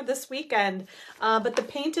to be here this weekend. But the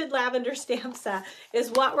painted lavender stamp set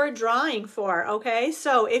is what we're drawing for. Okay.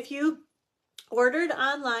 So if you ordered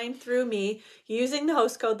online through me using the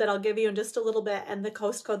host code that I'll give you in just a little bit, and the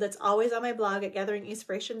host code that's always on my blog at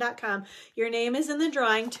gatheringinkspiration.com, your name is in the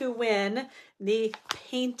drawing to win the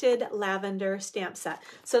painted lavender stamp set.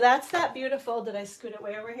 So that's that beautiful, did I scoot it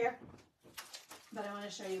way over here? But I want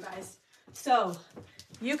to show you guys. So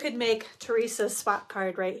you could make Teresa's spot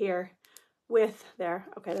card right here with there.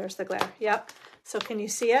 Okay, there's the glare. Yep. So can you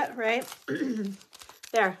see it, right?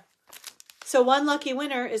 There. So one lucky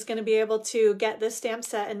winner is going to be able to get this stamp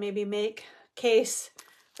set and maybe make case,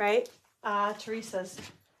 right? Teresa's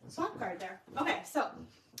swap card there. Okay, so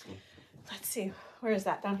let's see. Where is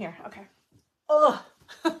that? Down here. Okay. Oh,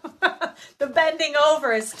 the bending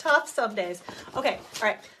over is tough some days. Okay, all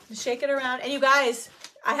right. Shake it around. And you guys,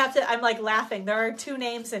 I'm like laughing. There are 2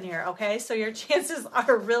 names in here, okay? So your chances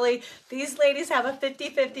are really, these ladies have a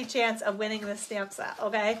 50-50 chance of winning this stamp set,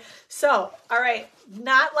 okay? So, all right,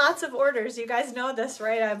 not lots of orders. You guys know this,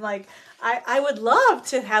 right? I'm like, I would love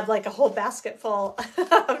to have like a whole basket full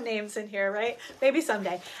of names in here, right? Maybe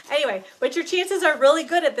someday. Anyway, but your chances are really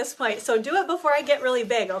good at this point. So do it before I get really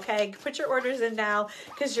big, okay? Put your orders in now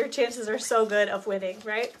because your chances are so good of winning,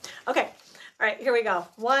 right? Okay. All right, here we go.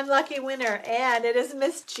 One lucky winner, and it is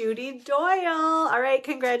Miss Judy Doyle. All right,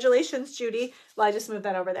 congratulations, Judy. Well, I just moved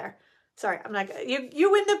that over there. Sorry, I'm not gonna,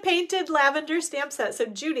 you win the painted lavender stamp set. So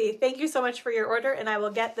Judy, thank you so much for your order, and I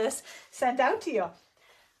will get this sent out to you.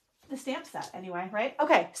 The stamp set anyway, right?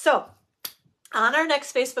 Okay, so on our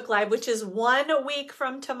next Facebook Live, which is 1 week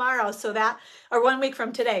from tomorrow, so that, or 1 week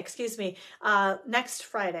from today, excuse me, next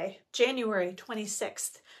Friday, January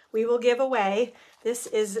 26th, we will give away, this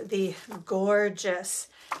is the gorgeous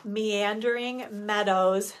Meandering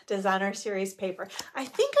Meadows Designer Series paper. I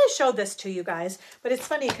think I showed this to you guys, but it's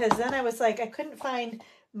funny because then I was like, I couldn't find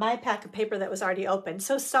my pack of paper that was already open.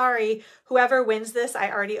 So sorry, whoever wins this,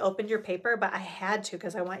 I already opened your paper, but I had to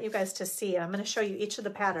because I want you guys to see. I'm going to show you each of the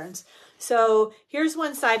patterns. So here's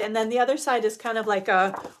one side, and then the other side is kind of like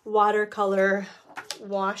a watercolor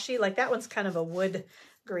washi. Like that one's kind of a wood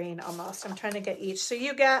green almost. I'm trying to get each. So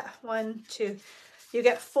you get 1, 2, you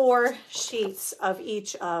get 4 sheets of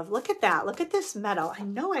each of, look at that. Look at this meadow. I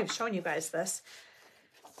know I've shown you guys this.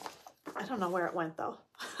 I don't know where it went though.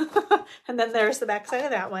 And then there's the back side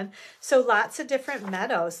of that one. So lots of different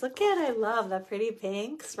meadows. Look at, I love the pretty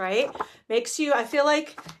pinks, right? Makes you, I feel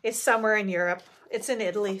like it's somewhere in Europe. It's in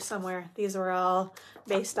Italy somewhere. These are all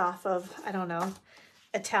based off of, I don't know,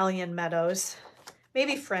 Italian meadows.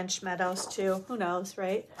 Maybe French meadows too. Who knows,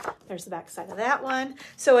 right? There's the back side of that one.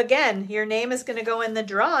 So again, your name is going to go in the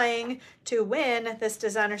drawing to win this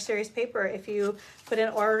Designer Series paper if you put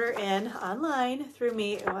an order in online through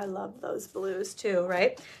me. Oh, I love those blues too,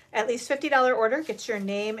 right? At least $50 order gets your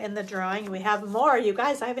name in the drawing. And we have more. You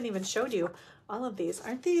guys, I haven't even showed you all of these.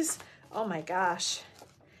 Aren't these? Oh my gosh.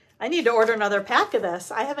 I need to order another pack of this.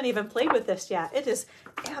 I haven't even played with this yet. It is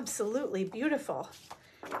absolutely beautiful.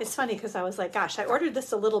 It's funny because I was like, gosh, I ordered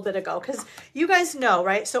this a little bit ago because you guys know,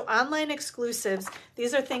 right? So online exclusives,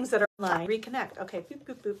 these are things that are online. Reconnect. Okay, boop,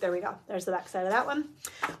 boop, boop. There we go. There's the back side of that one.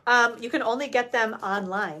 You can only get them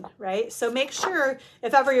online, right? So make sure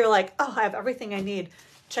if ever you're like, oh, I have everything I need,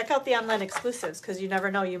 check out the online exclusives because you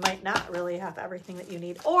never know. You might not really have everything that you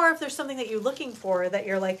need. Or if there's something that you're looking for that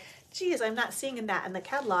you're like, geez, I'm not seeing that in the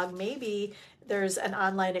catalog. Maybe there's an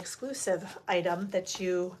online exclusive item that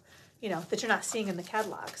you know, that you're not seeing in the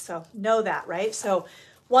catalog. So know that, right? So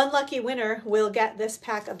one lucky winner will get this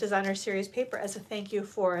pack of Designer Series paper as a thank you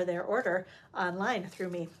for their order online through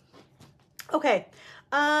me. Okay,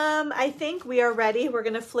 I think we are ready. We're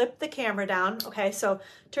gonna flip the camera down. Okay, so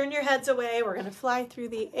turn your heads away. We're gonna fly through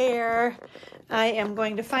the air. I am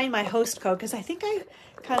going to find my host code because I think I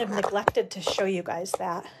kind of neglected to show you guys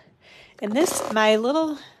that. And this, my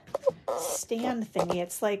little stand thingy,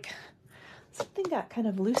 it's like, something got kind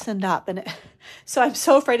of loosened up and so I'm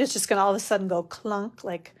so afraid it's just gonna all of a sudden go clunk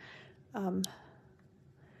like, but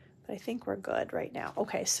I think we're good right now.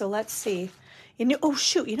 Okay, so let's see. Oh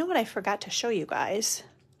shoot, you know what I forgot to show you guys?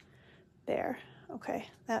 There, okay,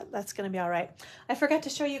 that's gonna be all right. I forgot to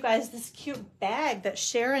show you guys this cute bag that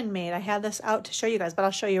Sharon made. I had this out to show you guys, but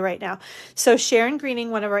I'll show you right now. So Sharon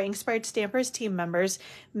Greening, one of our Inspired Stampers team members,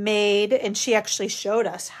 made, and she actually showed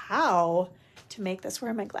us how to make this.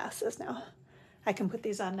 Where are my glasses now? I can put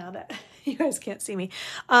these on now that you guys can't see me.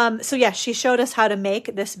 So yeah, she showed us how to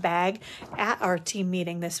make this bag at our team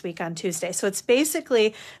meeting this week on Tuesday. So it's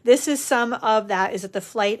basically, this is some of that. Is it the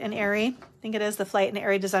Flight and Airy? I think it is the Flight and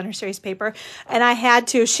Airy Designer Series paper. And I had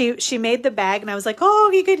to, she made the bag and I was like, oh,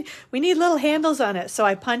 we need little handles on it. So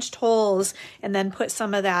I punched holes and then put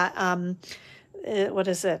some of that, what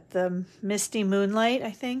is it? The Misty Moonlight, I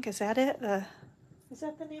think. Is that it? Is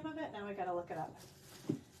that the name of it? Now I gotta look it up.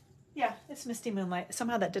 Yeah, it's Misty Moonlight.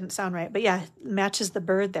 Somehow that didn't sound right. But yeah, matches the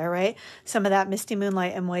bird there, right? Some of that Misty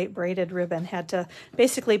Moonlight and white braided ribbon had to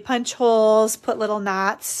basically punch holes, put little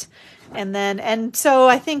knots, and so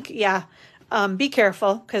I think, yeah, be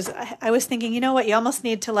careful, because I was thinking, you know what, you almost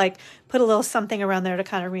need to like put a little something around there to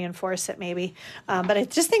kind of reinforce it maybe. But I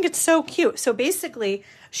just think it's so cute. So basically,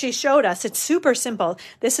 she showed us, it's super simple.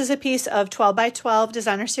 This is a piece of 12 by 12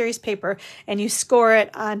 designer series paper, and you score it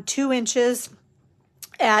on 2 inches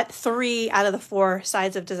at 3 out of the 4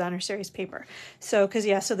 sides of designer series paper. So,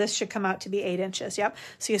 so this should come out to be 8 inches. Yep.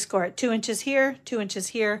 So you score it 2 inches here, 2 inches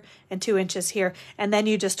here, and 2 inches here. And then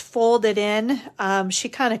you just fold it in. She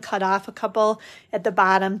kind of cut off a couple at the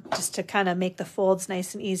bottom just to kind of make the folds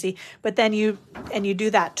nice and easy. But then you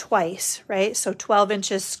do that twice, right? So 12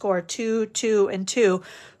 inches, score 2, 2, and 2,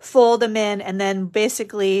 fold them in, and then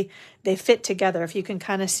basically they fit together. If you can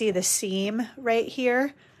kind of see the seam right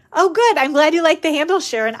here. Oh, good. I'm glad you liked the handles,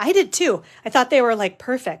 Sharon. I did too. I thought they were like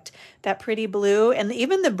perfect. That pretty blue, and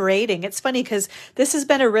even the braiding. It's funny because this has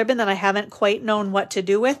been a ribbon that I haven't quite known what to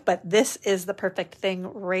do with, but this is the perfect thing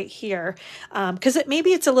right here. Because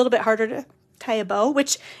maybe it's a little bit harder to tie a bow,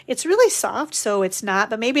 which it's really soft, so it's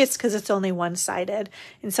not, but maybe it's because it's only one-sided,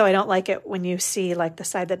 and so I don't like it when you see like the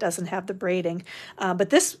side that doesn't have the braiding.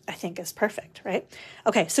 But this, I think, is perfect, right?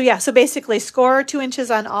 Okay, so yeah, so basically score 2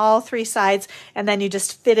 inches on all 3 sides, and then you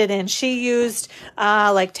just fit it in. She used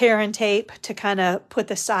like tear and tape to kind of put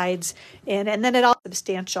the sides in, and then it all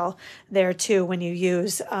substantial there too when you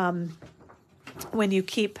use, when you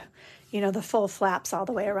keep, you know, the full flaps all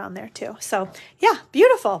the way around there too. So yeah,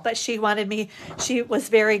 beautiful. But she was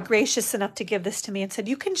very gracious enough to give this to me and said,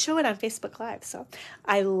 you can show it on Facebook Live. So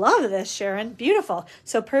I love this, Sharon. Beautiful.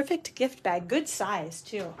 So perfect gift bag, good size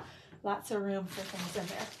too. Lots of room for things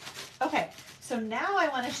in there. Okay, so now I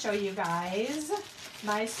want to show you guys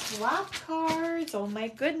my swap cards. Oh my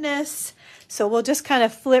goodness. So we'll just kind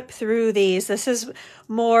of flip through these. This is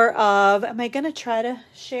more of, am I going to try to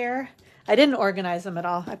share? I didn't organize them at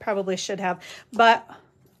all. I probably should have, but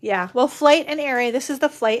yeah. Well, Flight and Airy. This is the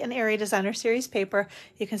Flight and Airy Designer Series paper.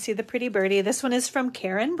 You can see the pretty birdie. This one is from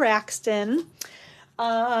Karen Braxton.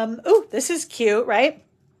 Oh, this is cute, right?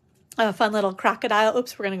 A fun little crocodile.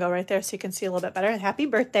 Oops, we're going to go right there so you can see a little bit better. Happy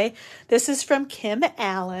birthday. This is from Kim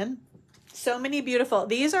Allen. So many beautiful.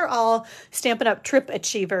 These are all Stampin' Up! Trip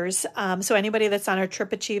Achievers. So anybody that's on our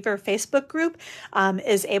Trip Achiever Facebook group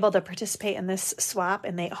is able to participate in this swap,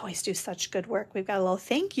 and they always do such good work. We've got a little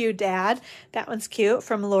thank you, Dad. That one's cute,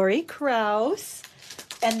 from Lori Krause.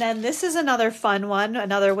 And then this is another fun one,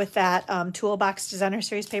 another with that Toolbox Designer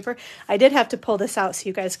Series paper. I did have to pull this out so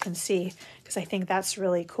you guys can see, because I think that's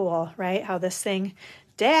really cool, right? How this thing,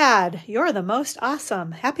 Dad, you're the most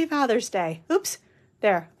awesome. Happy Father's Day. Oops,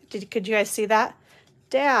 there. Could you guys see that?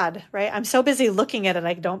 Dad, right? I'm so busy looking at it,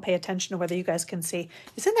 I don't pay attention to whether you guys can see.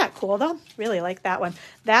 Isn't that cool, though? Really like that one.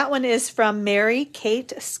 That one is from Mary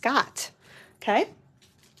Kate Scott. Okay.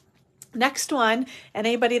 Next one, and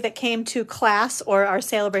anybody that came to class or our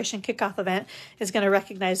Sale-A-Bration kickoff event is going to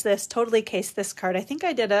recognize this. Totally cased this card. I think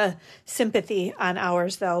I did a sympathy on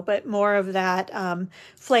ours, though, but more of that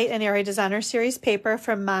Flight and Airy Designer Series paper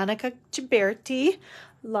from Monica Ghiberti.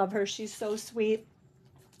 Love her. She's so sweet.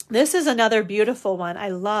 This is another beautiful one. I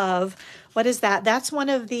love, what is that? That's one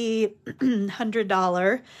of the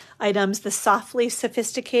 $100 items, the Softly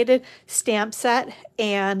Sophisticated stamp set,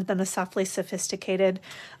 and then the Softly Sophisticated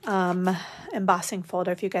embossing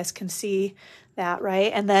folder, if you guys can see that,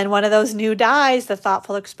 right? And then one of those new dies, the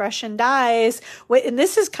Thoughtful Expression dies. And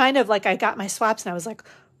this is kind of like, I got my swaps and I was like,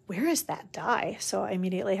 where is that die? So I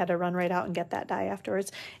immediately had to run right out and get that die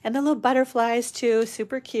afterwards. And the little butterflies too,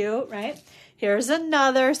 super cute, right? Here's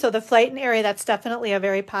another. So the Flight and Airy, that's definitely a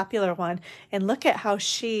very popular one. And look at how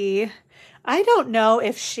I don't know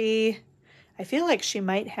if I feel like she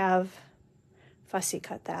might have fussy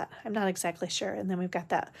cut that. I'm not exactly sure. And then we've got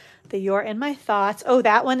the You're in My Thoughts. Oh,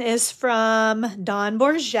 that one is from Dawn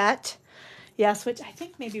Bourgette. Yes, which I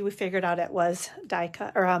think maybe we figured out it was die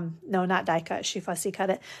cut, or no, not die cut. She fussy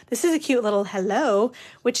cut it. This is a cute little hello,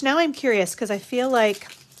 which now I'm curious because I feel like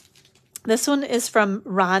this one is from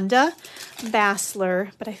Rhonda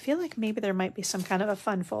Bassler, but I feel like maybe there might be some kind of a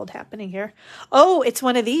fun fold happening here. Oh, it's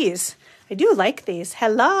one of these. I do like these.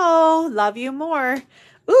 Hello, love you more.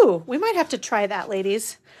 Ooh, we might have to try that,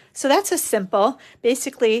 ladies. So that's a simple.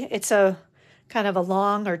 Basically, it's a kind of a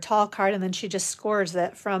long or tall card, and then she just scores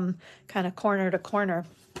it from kind of corner to corner.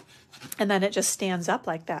 And then it just stands up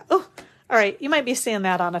like that. Oh, all right. You might be seeing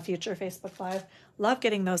that on a future Facebook Live. Love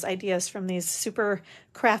getting those ideas from these super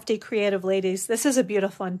crafty, creative ladies. This is a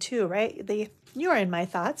beautiful one too, right? You're in my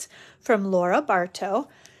thoughts, from Laura Bartow.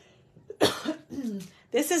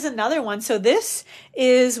 This is another one. So this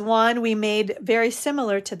is one we made very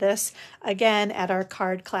similar to this, again, at our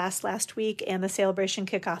card class last week and the Sale-A-Bration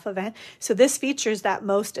kickoff event. So this features that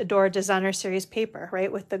Most Adored Designer Series paper,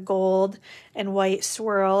 right, with the gold and white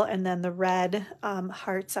swirl and then the red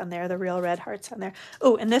hearts on there, the real red hearts on there.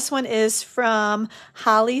 Oh, and this one is from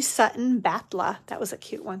Holly Sutton Batla. That was a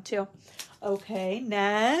cute one too. Okay,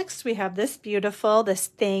 next we have this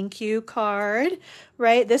thank you card,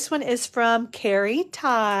 right? This one is from Carrie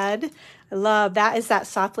Todd. I love that. Is that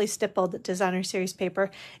softly stippled designer series paper.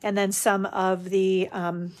 And then some of the,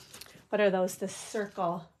 what are those? The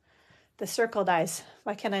circle dies.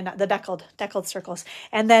 Why can't I not? The deckled circles.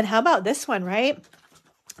 And then how about this one, right?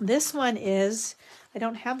 This one is, I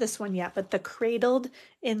don't have this one yet, but the Cradled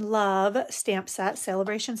in Love stamp set,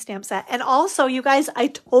 Sale-A-Bration stamp set. And also, you guys, I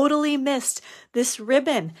totally missed this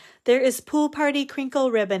ribbon. There is Pool Party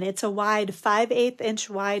Crinkle ribbon. It's a wide 5/8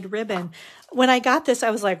 inch wide ribbon. When I got this,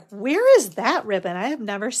 I was like, where is that ribbon? I have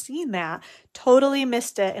never seen that. Totally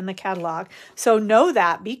missed it in the catalog. So know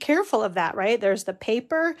that. Be careful of that, right? There's the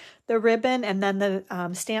paper, the ribbon, and then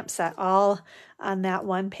the stamp set all on that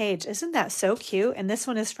one page. Isn't that so cute? And this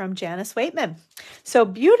one is from Janice Waitman. So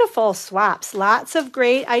beautiful swaps. Lots of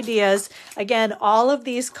great ideas. Again, all of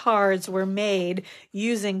these cards were made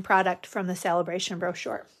using product from the Sale-A-Bration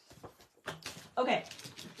brochure. Okay.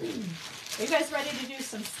 Are you guys ready to do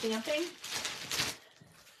some stamping?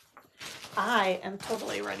 I am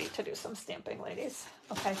totally ready to do some stamping, ladies.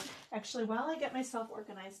 Okay. Actually, while I get myself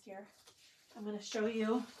organized here, I'm going to show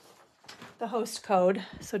you the host code.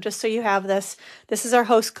 So just so you have this is our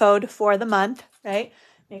host code for the month, right?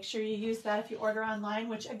 Make sure you use that if you order online,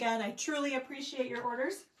 which again, I truly appreciate your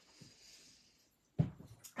orders.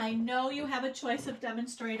 I know you have a choice of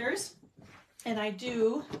demonstrators, and I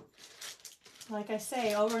do, like I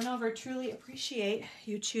say over and over, truly appreciate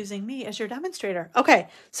you choosing me as your demonstrator. Okay,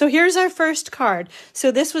 so here's our first card. So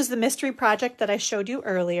this was the mystery project that I showed you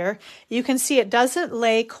earlier. You can see it doesn't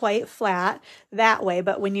lay quite flat that way,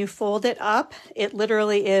 but when you fold it up, it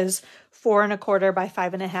literally is 4 1/4 by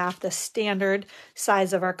 5 1/2, the standard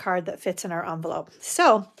size of our card that fits in our envelope.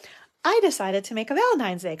 So I decided to make a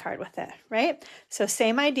Valentine's Day card with it, right? So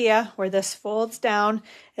same idea where this folds down,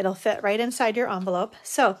 it'll fit right inside your envelope.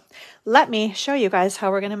 So let me show you guys how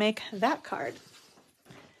we're going to make that card.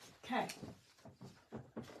 Okay.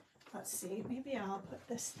 Let's see, maybe I'll put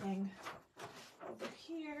this thing over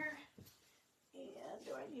here. And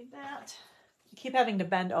do I need that? I keep having to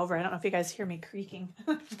bend over. I don't know if you guys hear me creaking.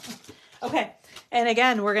 Okay. And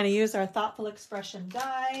again, we're going to use our Thoughtful Expression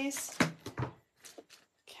dies.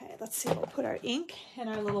 Okay, let's see, we'll put our ink in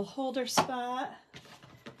our little holder spot.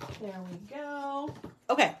 There we go.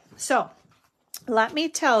 Okay, so let me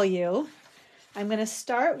tell you, I'm going to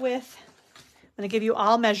start with, I'm going to give you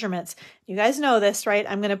all measurements. You guys know this, right?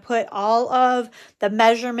 I'm going to put all of the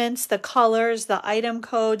measurements, the colors, the item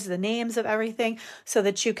codes, the names of everything so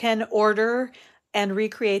that you can order and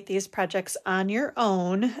recreate these projects on your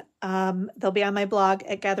own. They'll be on my blog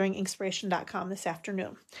at gatheringinkspiration.com this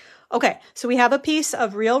afternoon. Okay, so we have a piece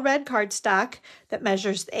of real red cardstock that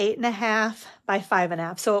measures 8 1/2 by 5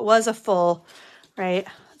 1/2. So it was a full, right?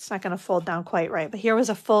 It's not going to fold down quite right, but here was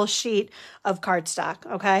a full sheet of cardstock,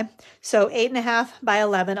 okay? So 8 1/2 by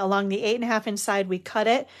 11. Along the 8 1/2 inch side, we cut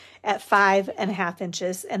it at 5 1/2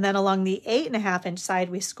 inches. And then along the 8 1/2 inch side,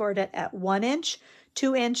 we scored it at 1 inch,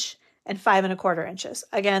 2 inch, and 5 1/4 inches.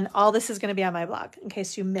 Again, all this is going to be on my blog in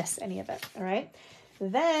case you miss any of it, all right?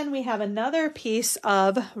 Then we have another piece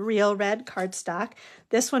of real red cardstock.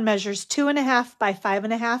 This one measures 2 1/2 by 5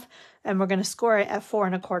 1/2, and we're going to score it at 4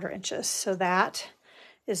 1/4 inches. So that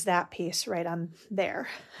is that piece right on there.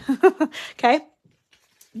 Okay.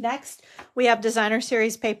 Next, we have designer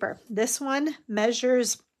series paper. This one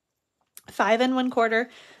measures 5 1/4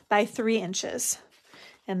 by 3 inches,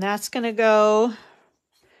 and that's going to go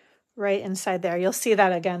right inside there. You'll see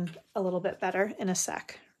that again a little bit better in a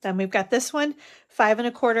sec. Then we've got this one, 5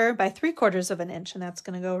 1/4 by 3/4 inch, and that's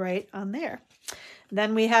going to go right on there.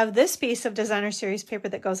 Then we have this piece of designer series paper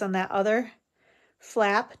that goes on that other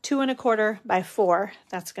flap, 2 1/4 by 4.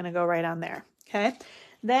 That's going to go right on there. Okay.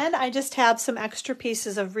 Then I just have some extra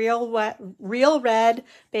pieces of real red,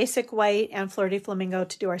 basic white, and Flirty Flamingo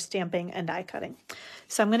to do our stamping and die cutting.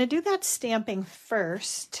 So I'm going to do that stamping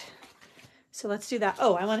first. So let's do that.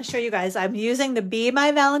 Oh, I want to show you guys. I'm using the Be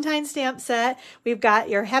My Valentine stamp set. We've got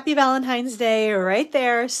your Happy Valentine's Day right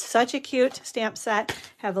there. Such a cute stamp set.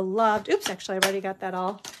 Have loved. Oops, actually, I've already got that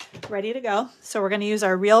all ready to go. So we're going to use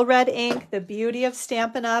our Real Red ink, the beauty of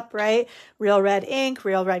Stampin' Up, right? Real red ink,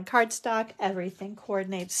 real red cardstock. Everything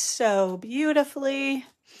coordinates so beautifully.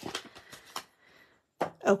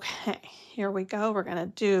 Okay, here we go. We're going to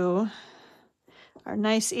do our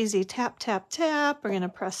nice easy tap, tap, tap. We're going to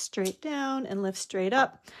press straight down and lift straight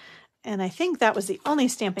up. And I think that was the only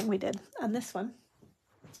stamping we did on this one.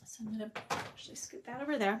 So I'm going to actually scoot that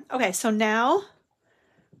over there. Okay, so now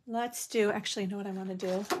let's do, actually, you know what I want to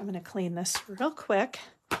do? I'm going to clean this real quick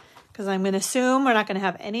because I'm going to assume we're not going to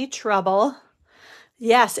have any trouble.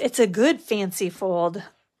 Yes, it's a good fancy fold,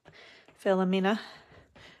 Philomena.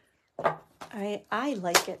 I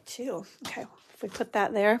like it too. Okay, if we put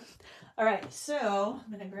that there. All right, so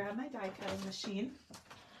I'm going to grab my die cutting machine.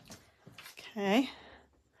 Okay.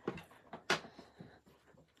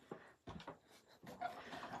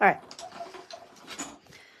 All right.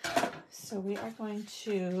 So we are going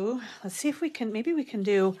to, let's see if we can, maybe we can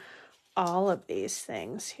do all of these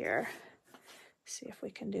things here. See if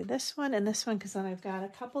we can do this one and this one, because then I've got a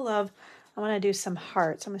couple of, I want to do some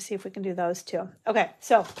hearts. I'm going to see if we can do those too. Okay,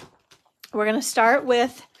 so we're going to start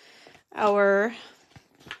with our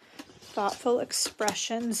Thoughtful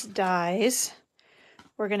Expressions dies.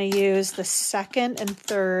 We're going to use the second and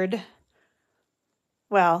third,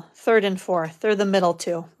 well, third and fourth. They're the middle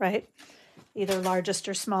two, right? Either largest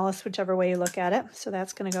or smallest, whichever way you look at it. So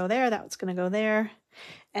that's going to go there. That's going to go there.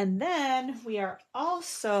 And then we are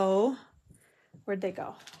also, where'd they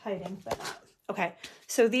go? Hiding, but not. Okay,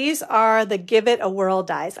 so these are the Give It a Whirl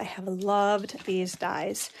dies. I have loved these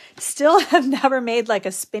dies. Still have never made like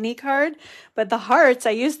a spinny card, but the hearts,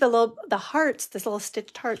 I use the hearts, this little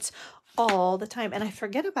stitched hearts all the time. And I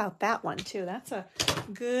forget about that one too. That's a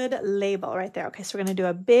good label right there. Okay, so we're going to do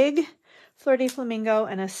a big Flirty Flamingo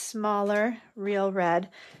and a smaller Real Red.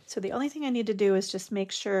 So the only thing I need to do is just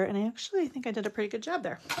make sure, and I think I did a pretty good job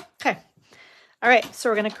there. Okay, all right, so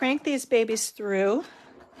we're going to crank these babies through.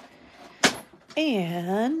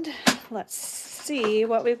 And let's see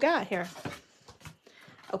what we've got here.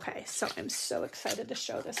 Okay, so I'm so excited to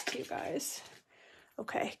show this to you guys.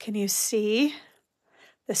 Okay, can you see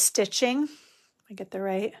the stitching? I get the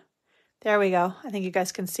right. There we go. I think you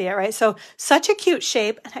guys can see it, right? So such a cute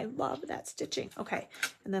shape, and I love that stitching. Okay,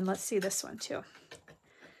 and then let's see this one too.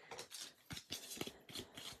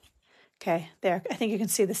 Okay, there. I think you can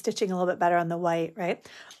see the stitching a little bit better on the white, right?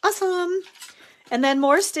 Awesome. And then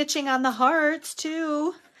more stitching on the hearts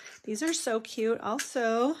too. These are so cute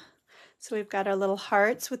also. So we've got our little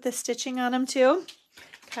hearts with the stitching on them too.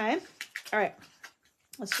 Okay, all right.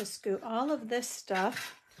 Let's just scoot all of this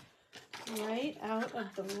stuff right out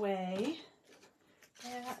of the way.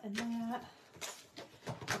 That and that.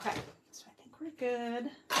 Okay, so I think we're good.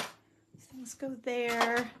 These things go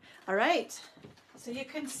there. All right, so you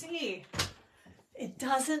can see it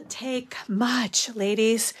doesn't take much,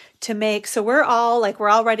 ladies, to make. So we're all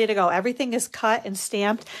ready to go. Everything is cut and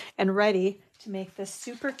stamped and ready to make this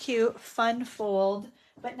super cute, fun fold,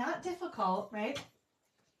 but not difficult, right?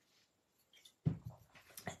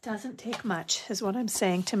 It doesn't take much, is what I'm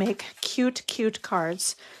saying, to make cute, cute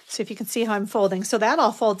cards. So if you can see how I'm folding. So that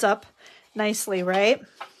all folds up nicely, right?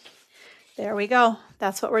 There we go.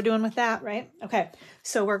 That's what we're doing with that, right? Okay,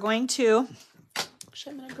 so we're going to,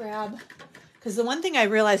 actually I'm going to grab, because the one thing I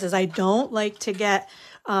realize is I don't like to get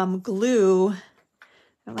glue. I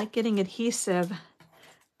don't like getting adhesive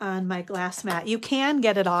on my glass mat. You can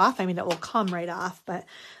get it off. I mean, it will come right off, but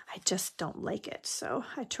I just don't like it. So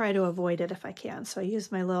I try to avoid it if I can. So I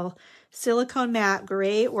use my little silicone mat,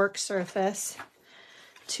 great work surface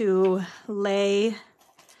to lay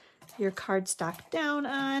your cardstock down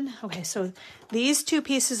on. Okay, so these two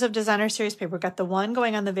pieces of Designer Series paper, we've got the one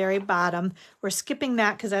going on the very bottom. We're skipping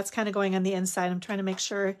that because that's kind of going on the inside. I'm trying to make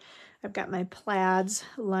sure I've got my plaids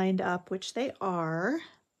lined up, which they are.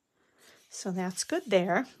 So that's good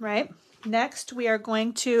there, right? Next, we are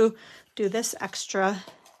going to do this extra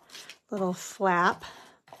little flap.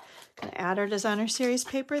 Gonna add our Designer Series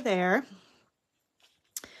paper there.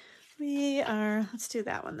 Let's do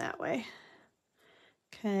that one that way.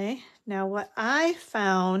 Okay, now what I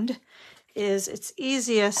found is it's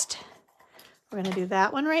easiest, we're going to do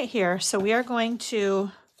that one right here. So we are going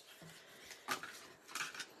to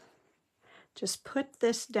just put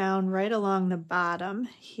this down right along the bottom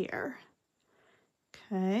here.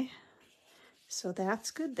 Okay, so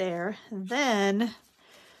that's good there. And then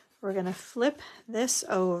we're going to flip this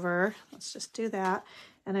over. Let's just do that.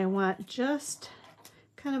 And I want just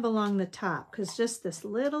kind of along the top, because just this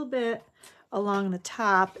little bit along the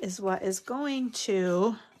top is what is going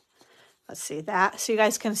to, let's see that. So you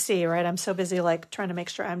guys can see, right? I'm so busy like trying to make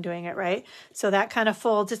sure I'm doing it right. So that kind of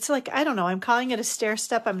folds. It's like, I don't know, I'm calling it a stair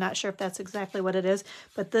step. I'm not sure if that's exactly what it is,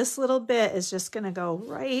 but this little bit is just going to go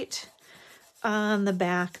right on the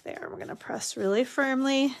back there. We're going to press really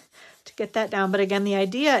firmly to get that down. But again, the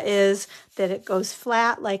idea is that it goes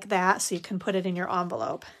flat like that so you can put it in your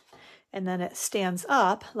envelope. And then it stands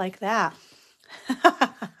up like that.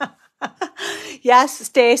 Yes,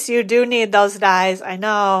 Stace, you do need those dies. I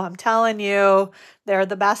know, I'm telling you, they're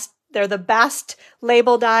the best. They're the best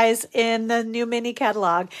label dies in the new mini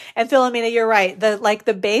catalog. And Philomena, you're right.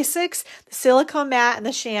 The basics, the silicone mat and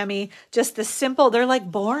the chamois, just the simple, they're like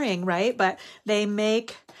boring, right? But they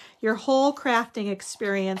make your whole crafting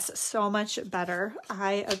experience so much better.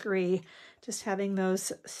 I agree. Just having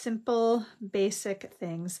those simple, basic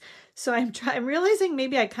things. So I'm realizing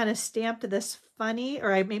maybe I kind of stamped this funny,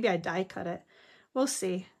 or maybe I die cut it. We'll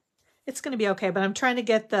see. It's going to be okay, but I'm trying to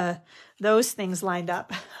get those things lined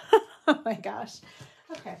up. Oh my gosh.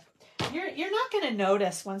 Okay. You're not going to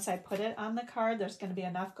notice once I put it on the card. There's going to be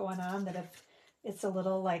enough going on that if it's a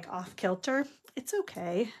little like off kilter, it's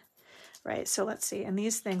okay. Right. So let's see. And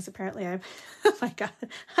these things apparently oh my God,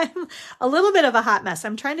 I'm a little bit of a hot mess.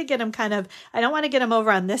 I'm trying to get them kind of, I don't want to get them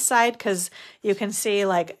over on this side because you can see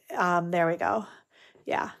like, there we go.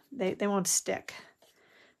 Yeah, they won't stick.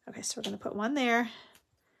 Okay. So we're going to put one there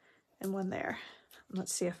and one there.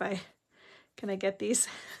 Let's see if can I get these?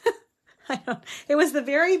 It was the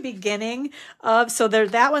very beginning of, so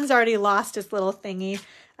that one's already lost its little thingy.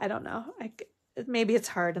 I don't know. Maybe it's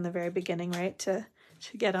hard in the very beginning, right? To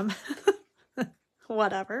get them.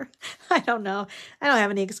 Whatever. I don't know. I don't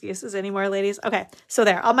have any excuses anymore, ladies. Okay. So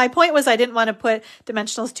there. My point was I didn't want to put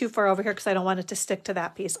dimensionals too far over here because I don't want it to stick to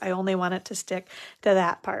that piece. I only want it to stick to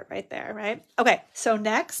that part right there, right? Okay. So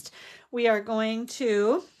next we are going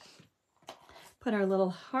to put our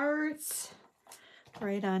little hearts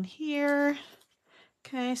right on here.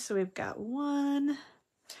 Okay, so we've got one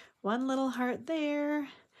little heart there,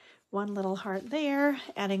 one little heart there,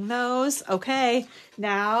 adding those. Okay,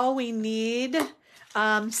 now we need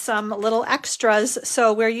some little extras.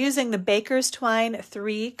 So we're using the Baker's Twine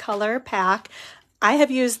 3-color pack. I have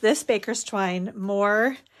used this Baker's Twine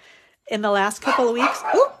more in the last couple of weeks.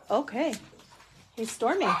 Ooh, okay. Hey,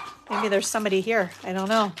 Stormy. Maybe there's somebody here. I don't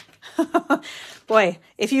know. Boy,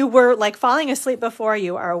 if you were like falling asleep before,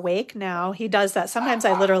 you are awake now. He does that. Sometimes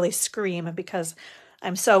I literally scream because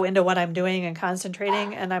I'm so into what I'm doing and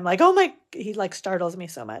concentrating. And I'm like, oh my, he like startles me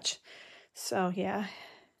so much. So yeah.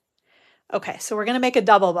 Okay. So we're going to make a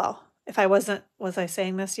double bow. If I was I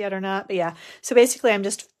saying this yet or not? But yeah. So basically I'm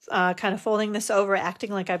just kind of folding this over,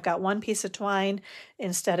 acting like I've got one piece of twine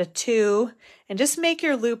instead of two, and just make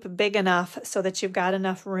your loop big enough so that you've got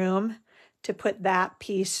enough room to put that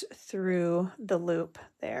piece through the loop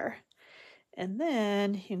there. And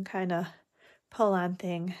then you can kind of pull on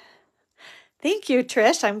thing. Thank you,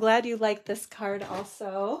 Trish. I'm glad you liked this card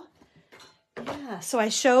also. Yeah, so I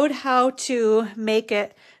showed how to make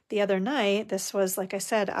it the other night. This was, like I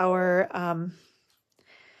said, our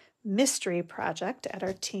mystery project at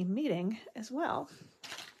our team meeting as well.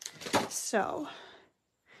 So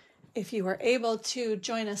if you were able to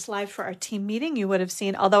join us live for our team meeting, you would have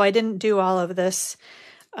seen, although I didn't do all of this,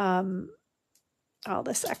 all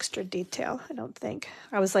this extra detail, I don't think.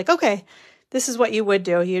 I was like, okay, this is what you would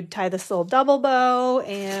do. You'd tie this little double bow,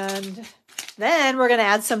 and then we're going to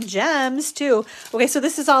add some gems too. Okay, so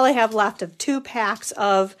this is all I have left of 2 packs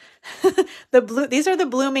of the blue. These are the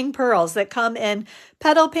blooming pearls that come in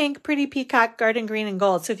petal pink, pretty peacock, garden green, and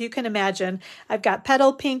gold. So if you can imagine, I've got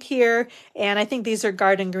petal pink here, and I think these are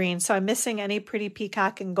garden green. So I'm missing any pretty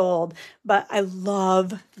peacock and gold, but I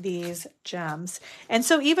love these gems. And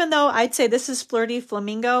so even though I'd say this is flirty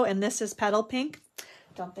flamingo and this is petal pink,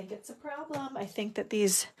 don't think it's a problem. I think that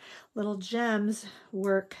these little gems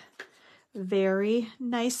work very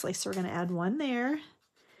nicely. So we're going to add one there,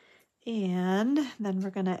 and then we're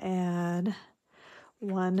going to add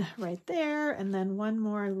one right there, and then one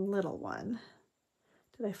more little one.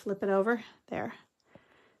 Did I flip it over? There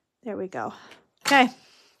we go. Okay,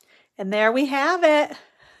 and there we have it.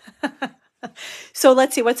 So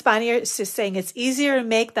let's see, what's Bonnie is saying. It's easier to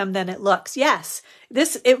make them than it looks. Yes,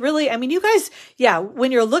 it really, I mean, you guys, yeah,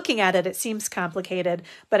 when you're looking at it, it seems complicated,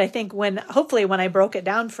 but I think hopefully when I broke it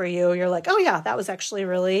down for you, you're like, oh yeah, that was actually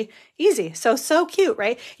really easy. So cute,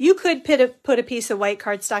 right? You could put a piece of white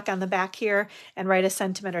cardstock on the back here and write a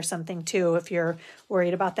sentiment or something too, if you're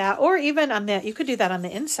worried about that. Or even you could do that on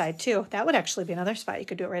the inside too. That would actually be another spot. You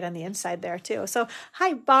could do it right on the inside there too. So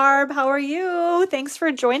hi, Barb, how are you? Thanks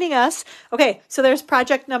for joining us. Okay, so there's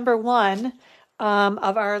project number 1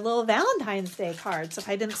 of our little Valentine's Day cards. If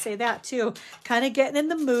I didn't say that too, kind of getting in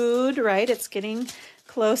the mood, right? It's getting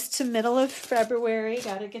close to middle of February.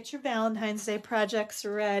 Got to get your Valentine's Day projects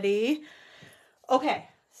ready. Okay,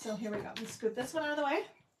 so here we go. Let me scoop this one out of the way.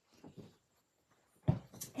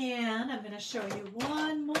 And I'm going to show you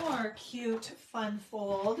one more cute fun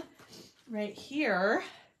fold right here.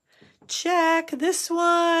 Check this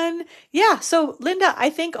one. Yeah, so Linda, I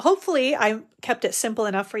think hopefully I kept it simple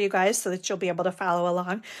enough for you guys so that you'll be able to follow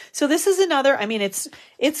along. So this is another, I mean, it's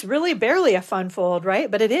really barely a fun fold,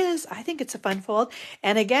 right? But it is, I think it's a fun fold.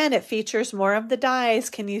 And again, it features more of the dies.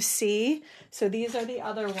 Can you see? So these are the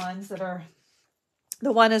other ones that are,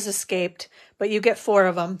 the one is escaped, but you get 4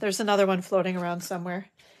 of them. There's another one floating around somewhere.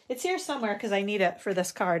 It's here somewhere because I need it for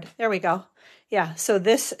this card. There we go. Yeah, so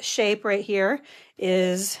this shape right here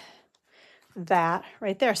is that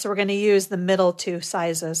right there. So we're going to use the middle 2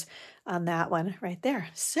 sizes on that one right there.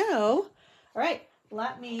 So, all right,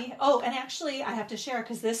 let me, oh, and actually I have to share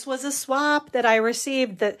because this was a swap that I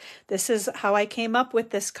received. That this is how I came up with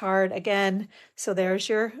this card again. So there's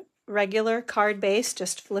your regular card base.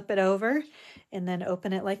 Just flip it over and then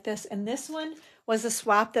open it like this. And this one was a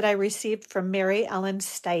swap that I received from Mary Ellen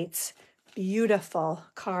Stites. Beautiful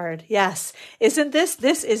card. Yes. Isn't this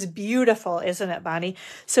is beautiful, isn't it, Bonnie?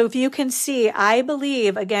 So if you can see, I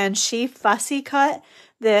believe, again, she fussy cut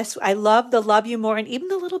this. I love the Love You More and even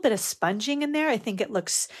the little bit of sponging in there. I think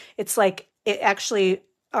it's like it actually,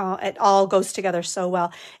 it all goes together so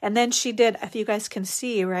well. And then she did, if you guys can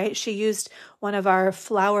see, right, she used one of our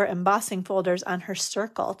flower embossing folders on her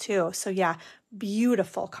circle too. So yeah,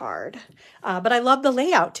 beautiful card. But I love the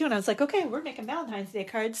layout too. And I was like, okay, we're making Valentine's Day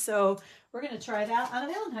cards. So we're going to try that on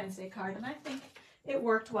a Valentine's Day card. And I think it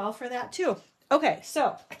worked well for that too. Okay.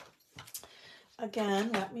 So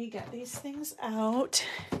again, let me get these things out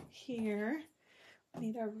here. We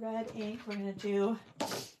need our red ink. We're going to do a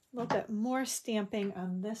little bit more stamping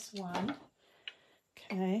on this one.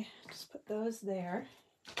 Okay. Just put those there.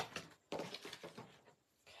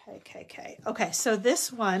 Okay. So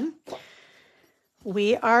this one,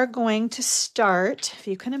 we are going to start, if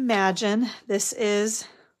you can imagine,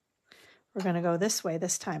 we're going to go this way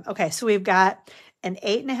this time. Okay, so we've got an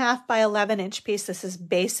 8.5 by 11 inch piece. This is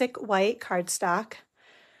basic white cardstock.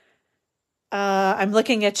 I'm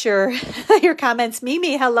looking at your comments.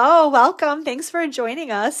 Mimi, hello, welcome. Thanks for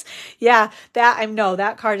joining us. Yeah,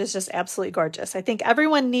 that card is just absolutely gorgeous. I think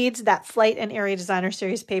everyone needs that Flight and Airy Designer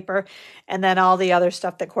Series paper and then all the other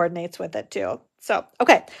stuff that coordinates with it too. So,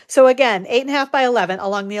 okay. So again, 8.5 by 11.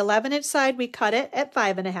 Along the 11-inch side, we cut it at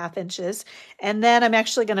 5.5 inches. And then I'm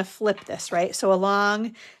actually going to flip this, right? So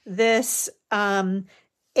along this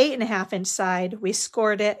 8.5-inch side, we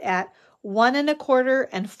scored it at 1 1/4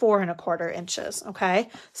 and 4 1/4 inches. Okay.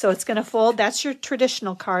 So it's going to fold. That's your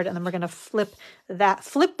traditional card. And then we're going to flip that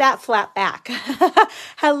flat back.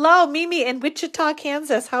 Hello, Mimi in Wichita,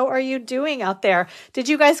 Kansas. How are you doing out there? Did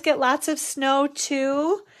you guys get lots of snow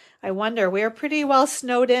too? I wonder. We're pretty well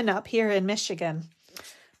snowed in up here in Michigan.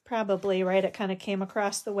 Probably, right? It kind of came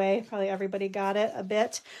across the way. Probably everybody got it a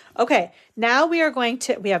bit. Okay, now we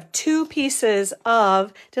have 2 pieces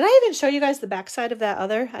of, did I even show you guys the back side of that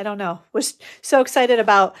other? I don't know. Was so excited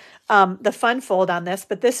about the fun fold on this,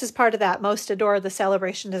 but this is part of that Most Adored, the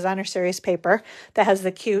Sale-A-Bration Designer Series paper that has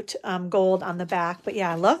the cute gold on the back. But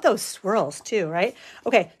yeah, I love those swirls too, right?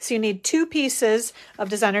 Okay, so you need 2 pieces of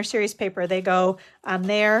Designer Series paper. They go on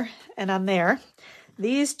there and on there.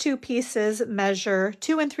 These 2 pieces measure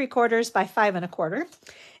 2 3/4 by 5 1/4.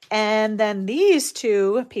 And then these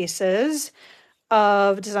 2 pieces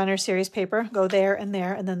of Designer Series paper go there. And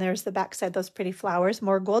then there's the back side, those pretty flowers,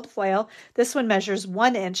 more gold foil. This one measures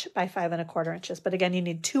 1 inch by 5 1/4 inches. But again, you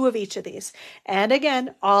need 2 of each of these. And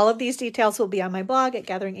again, all of these details will be on my blog at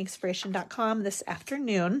gatheringinkspiration.com this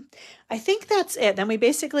afternoon. I think that's it. Then we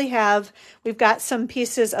basically we've got some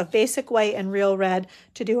pieces of basic white and real red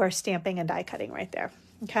to do our stamping and die cutting right there.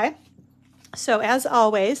 Okay. So as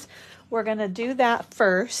always, we're going to do that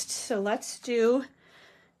first. So let's do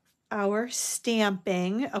our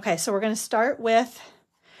stamping. Okay, so we're going to start with,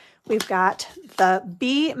 we've got the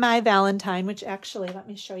Be My Valentine, which actually, let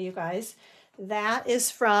me show you guys. That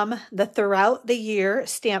is from the Throughout the Year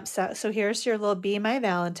stamp set. So here's your little Be My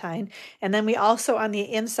Valentine. And then we also on the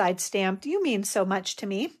inside stamped, You Mean So Much to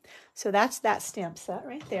Me. So that's that stamp set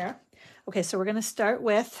right there. Okay, so we're going to start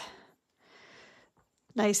with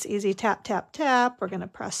nice, easy tap, tap, tap. We're going to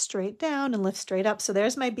press straight down and lift straight up. So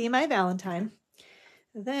there's my Be My Valentine.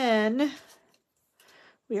 Then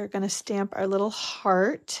we are going to stamp our little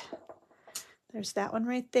heart. There's that one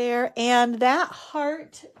right there. And that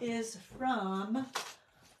heart is from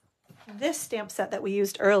this stamp set that we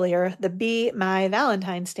used earlier, the Be My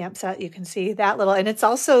Valentine stamp set. You can see that little, and it's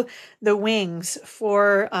also the wings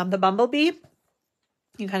for the bumblebee.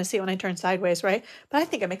 You can kind of see it when I turn sideways, right? But I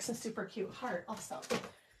think it makes a super cute heart also.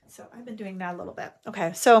 So I've been doing that a little bit.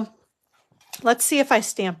 Okay, so let's see if I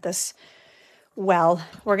stamp this well.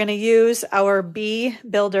 We're going to use our Bee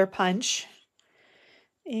Builder Punch.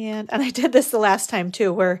 And I did this the last time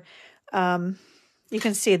too, where you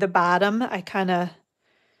can see the bottom. I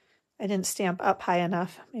didn't stamp up high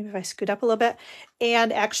enough. Maybe if I scoot up a little bit.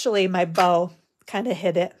 And actually my bow kind of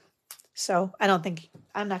hit it. So I'm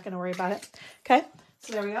not going to worry about it. Okay,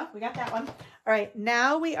 so there we go. We got that one. All right,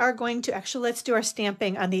 now we are going to, actually let's do our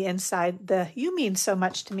stamping on the inside. The You Mean So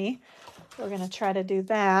Much to Me. We're going to try to do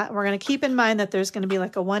that. We're going to keep in mind that there's going to be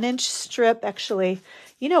like a 1-inch strip. Actually,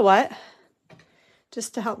 you know what?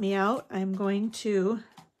 Just to help me out, I'm going to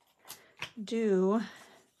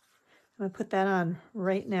put that on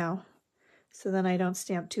right now so then I don't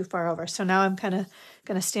stamp too far over. So now I'm kind of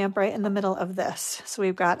going to stamp right in the middle of this. So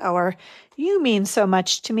we've got our You Mean So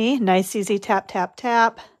Much to Me. Nice, easy tap, tap,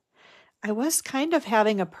 tap. I was kind of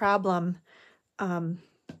having a problem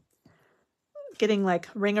getting like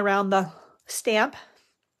ring around the stamp.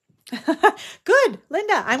 Good,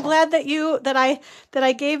 Linda. I'm glad that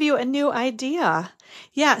I gave you a new idea.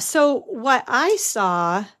 Yeah, so what I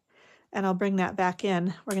saw, and I'll bring that back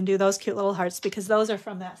in. We're going to do those cute little hearts because those are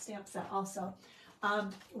from that stamp set also.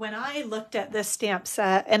 When I looked at this stamp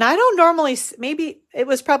set, and I don't normally, maybe it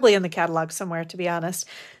was probably in the catalog somewhere, to be honest.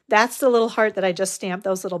 That's the little heart that I just stamped,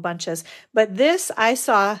 those little bunches. But this I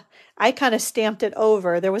saw, I kind of stamped it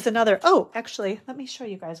over. There was another, oh, actually, let me show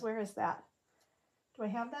you guys. Where is that? Do I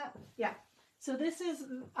have that? Yeah. So this is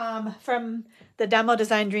from the Demo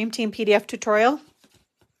Design Dream Team PDF tutorial.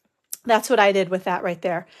 That's what I did with that right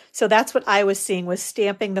there. So that's what I was seeing, was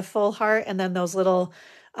stamping the full heart and then those little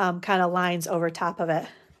kind of lines over top of it.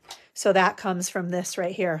 So that comes from this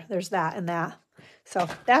right here. There's that and that. So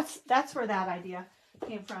that's where that idea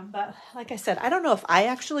came from. But like I said, I don't know if I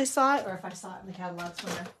actually saw it or if I saw it in the catalog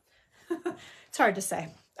somewhere. It's hard to say.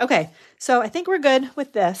 Okay, so I think we're good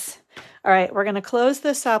with this. All right, we're going to close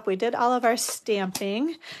this up. We did all of our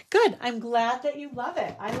stamping. Good. I'm glad that you love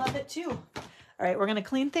it. I love it too. All right, we're going to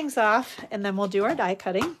clean things off and then we'll do our die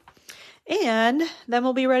cutting. And then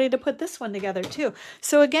we'll be ready to put this one together too.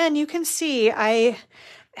 So again, you can see I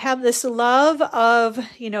have this love of,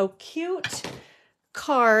 cute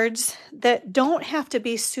cards that don't have to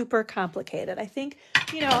be super complicated. I think,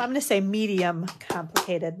 I'm going to say medium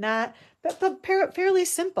complicated, but fairly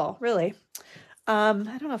simple, really. I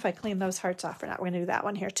don't know if I cleaned those hearts off or not. We're going to do that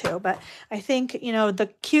one here too. But I think,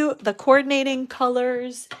 the coordinating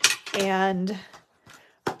colors and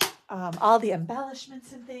all the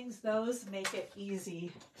embellishments and things, those make it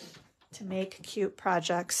easy to make cute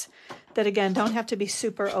projects that, again, don't have to be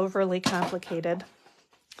super overly complicated.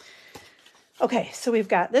 Okay, so we've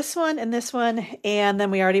got this one, and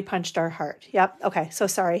then we already punched our heart. Yep, okay, so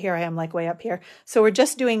sorry, here I am like way up here. So we're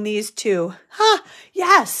just doing these two.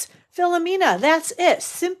 Yes, Philomena, that's it.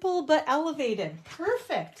 Simple but elevated.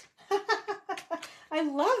 Perfect. I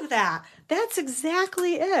love that. That's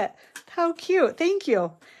exactly it. How cute. Thank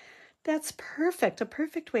you. That's perfect. A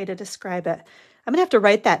perfect way to describe it. I'm going to have to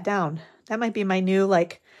write that down. That might be my new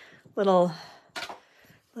little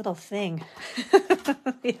thing.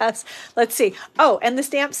 Yes. Let's see. Oh, and the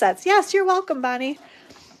stamp sets. Yes, you're welcome, Bonnie.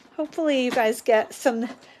 Hopefully you guys get some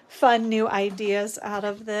fun new ideas out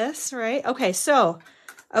of this, right? Okay, so,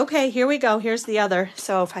 here we go. Here's the other.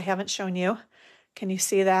 So if I haven't shown you, can you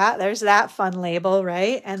see that? There's that fun label,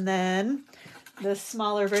 right? And then the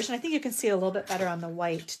smaller version. I think you can see it a little bit better on the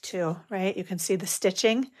white too, right? You can see the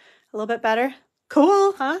stitching a little bit better.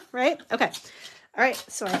 Cool, huh? Right? Okay. All right.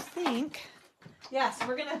 So I think, yes,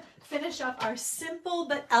 we're going to finish up our simple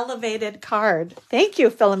but elevated card. Thank you,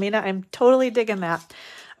 Philomena. I'm totally digging that.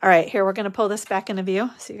 All right, here we're going to pull this back into view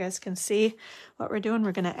so you guys can see what we're doing.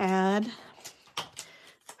 We're going to add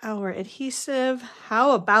our adhesive.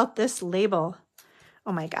 How about this label?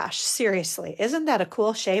 Oh my gosh, seriously. Isn't that a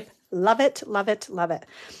cool shape? Love it, love it, love it.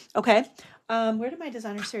 Okay, where did my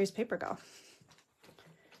designer series paper go?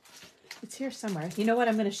 It's here somewhere. You know what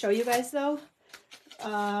I'm going to show you guys though?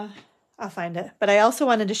 I'll find it. But I also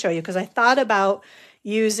wanted to show you because I thought about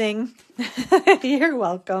using, you're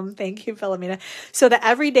welcome. Thank you, Philomena. So the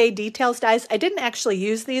everyday details dies, I didn't actually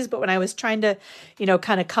use these, but when I was trying to, you know,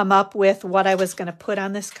 kind of come up with what I was going to put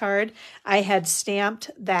on this card, I had stamped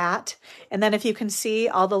that. And then if you can see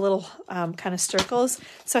all the little kind of circles.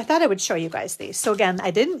 So I thought I would show you guys these. So again, I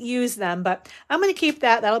didn't use them, but I'm going to keep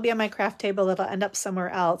that. That'll be on my craft table. It'll end up somewhere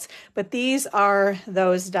else. But these are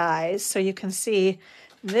those dies. So you can see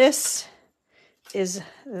this is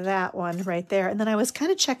that one right there. And then I was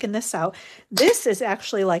kind of checking this out. This is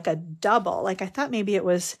actually like a double. Like I thought maybe it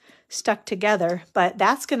was stuck together, but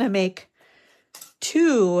that's going to make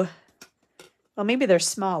two. Well, maybe they're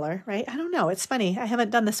smaller, right? I don't know. It's funny. I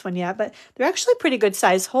haven't done this one yet, but they're actually pretty good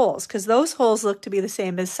size holes because those holes look to be the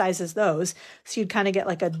same as size as those. So you'd kind of get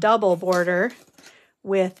like a double border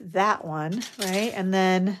with that one, right? And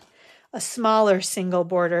then a smaller single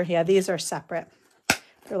border. Yeah, these are separate.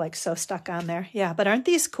 They're like so stuck on there. Yeah, but aren't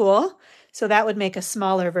these cool? So that would make a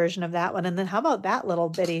smaller version of that one. And then how about that little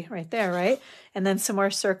bitty right there, right? And then some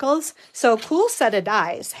more circles. So cool set of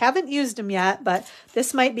dies. Haven't used them yet, but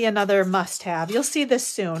this might be another must-have. You'll see this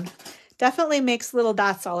soon. Definitely makes little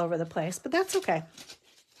dots all over the place, but that's okay.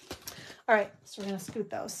 All right, so we're going to scoot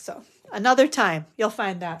those. So another time, you'll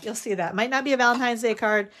find that. You'll see that. Might not be a Valentine's Day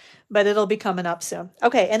card, but it'll be coming up soon.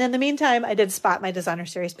 Okay, and in the meantime, I did spot my designer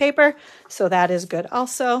series paper, so that is good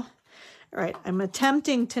also. All right, I'm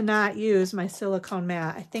attempting to not use my silicone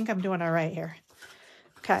mat. I think I'm doing all right here.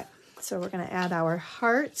 Okay, so we're going to add our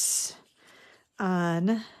hearts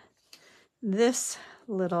on this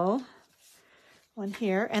little one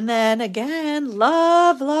here. And then again,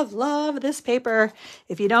 love, love, love this paper.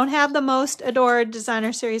 If you don't have the most adored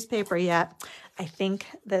designer series paper yet, I think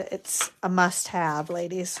that it's a must-have,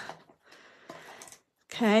 ladies.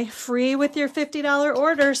 Okay, free with your $50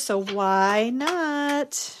 order, so why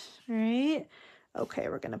not? All right. Okay,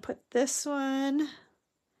 we're going to put this one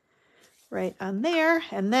right on there.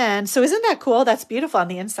 And then, so isn't that cool? That's beautiful on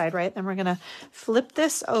the inside, right? Then we're going to flip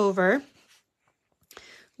this over.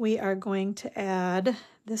 We are going to add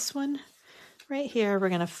this one right here. We're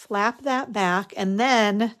going to flap that back and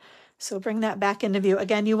then, so bring that back into view.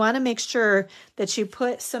 Again, you want to make sure that you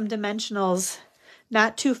put some dimensionals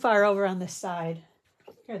not too far over on this side.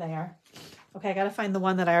 Here they are. Okay, I got to find the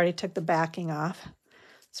one that I already took the backing off.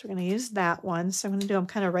 So we're going to use that one. So I'm going to do them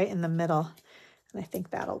kind of right in the middle. And I think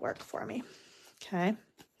that'll work for me. Okay.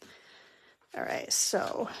 All right,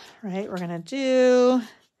 so, right, we're going to do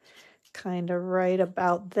kind of right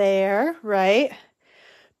about there, right?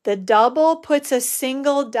 The double puts a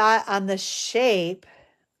single dot on the shape.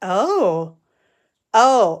 Oh,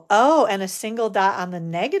 and a single dot on the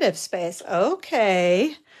negative space.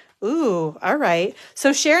 Okay. Ooh, all right.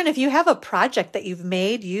 So Sharon, if you have a project that you've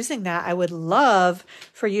made using that, I would love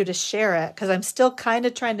for you to share it because I'm still kind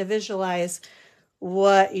of trying to visualize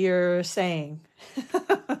what you're saying,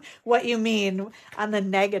 what you mean on the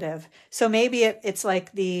negative. So maybe it's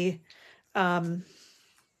like the, oh,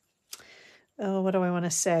 what do I want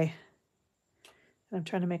to say? I'm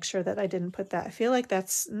trying to make sure that I didn't put that. I feel like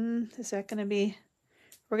that's, is that going to be,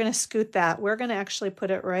 we're going to scoot that. We're going to actually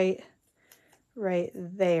put it right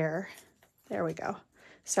there. There we go.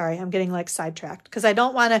 Sorry, I'm getting like sidetracked because I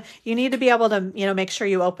don't want to, you need to be able to, you know, make sure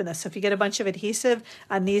you open this. So if you get a bunch of adhesive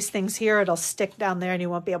on these things here, it'll stick down there and you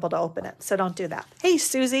won't be able to open it. So don't do that. Hey,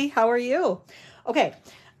 Susie, how are you? Okay.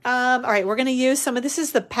 All right, we're going to use some of, this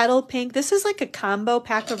is the petal pink. This is like a combo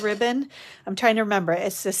pack of ribbon. I'm trying to remember.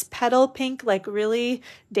 It's this petal pink, like really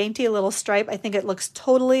dainty little stripe. I think it looks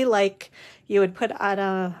totally like you would put on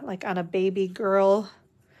a, like on a baby girl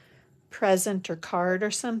present or card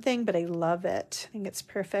or something, but I love it. I think it's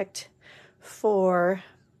perfect for,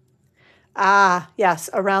 yes,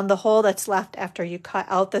 around the hole that's left after you cut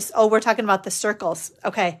out this. Oh, we're talking about the circles.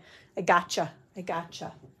 Okay, I gotcha.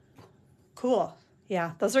 Cool.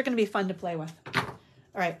 Yeah, those are going to be fun to play with. All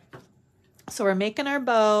right, so we're making our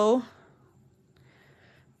bow.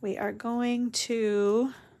 We are going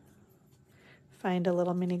to find a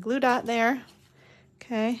little mini glue dot there.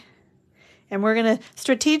 Okay. And we're going to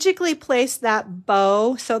strategically place that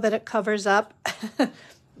bow so that it covers up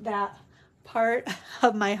that part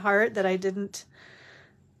of my heart that I didn't,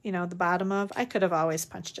 you know, the bottom of. I could have always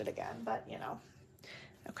punched it again, but, you know.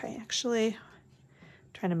 Okay, actually,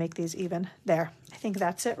 trying to make these even. There. I think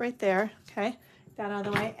that's it right there. Okay, that out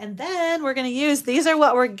of the way. And then we're going to use, these are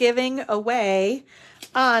what we're giving away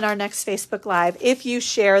on our next Facebook Live. If you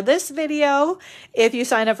share this video, if you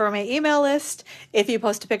sign up for my email list, if you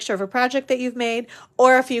post a picture of a project that you've made,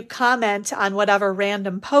 or if you comment on whatever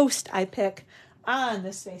random post I pick on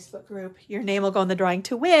this Facebook group, your name will go in the drawing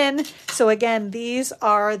to win. So again, these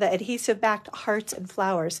are the adhesive backed hearts and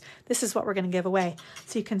flowers. This is what we're going to give away.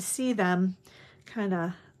 So you can see them kind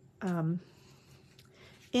of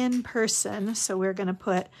in person. So we're going to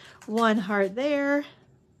put one heart there.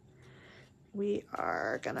 We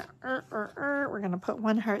are gonna we're gonna put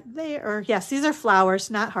one heart there, or yes, these are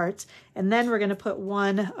flowers, not hearts. And then we're gonna put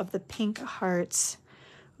one of the pink hearts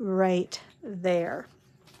right there.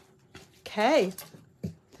 Okay.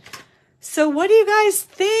 So what do you guys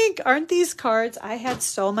think? Aren't these cards? I had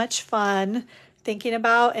so much fun thinking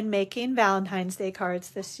about and making Valentine's Day cards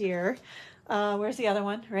this year. Where's the other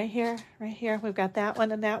one? Right here, right here. We've got that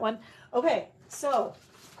one and that one. Okay, so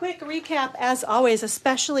quick recap as always,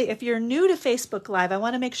 especially if you're new to Facebook Live. I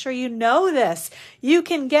want to make sure you know this. You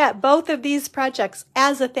can get both of these projects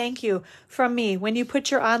as a thank you from me when you put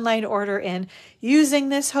your online order in using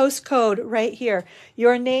this host code right here.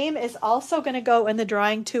 Your name is also going to go in the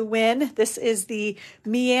drawing to win. This is the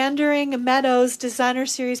Meandering Meadows Designer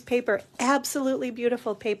Series paper. Absolutely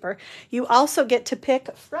beautiful paper. You also get to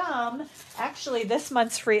pick from, actually this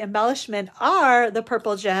month's free embellishment are the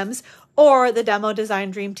purple gems or the Demo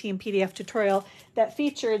Design Dream Team PDF tutorial that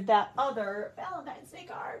featured that other Valentine's Day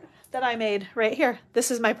card that I made right here.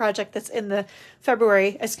 This is my project that's in the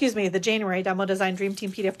the January Demo Design Dream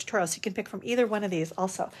Team PDF tutorial. So you can pick from either one of these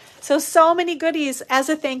also. So many goodies as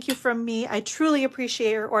a thank you from me. I truly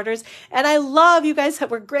appreciate your orders. And I love you guys that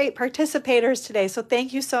were great participators today. So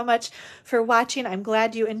thank you so much for watching. I'm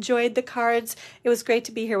glad you enjoyed the cards. It was great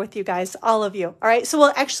to be here with you guys, all of you. All right, so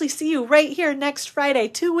we'll actually see you right here next Friday,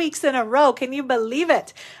 2 weeks in a row. Can you believe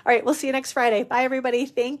it? All right, we'll see you next Friday. Bye, everybody.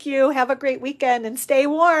 Thank you. Have a great weekend and stay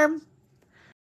warm.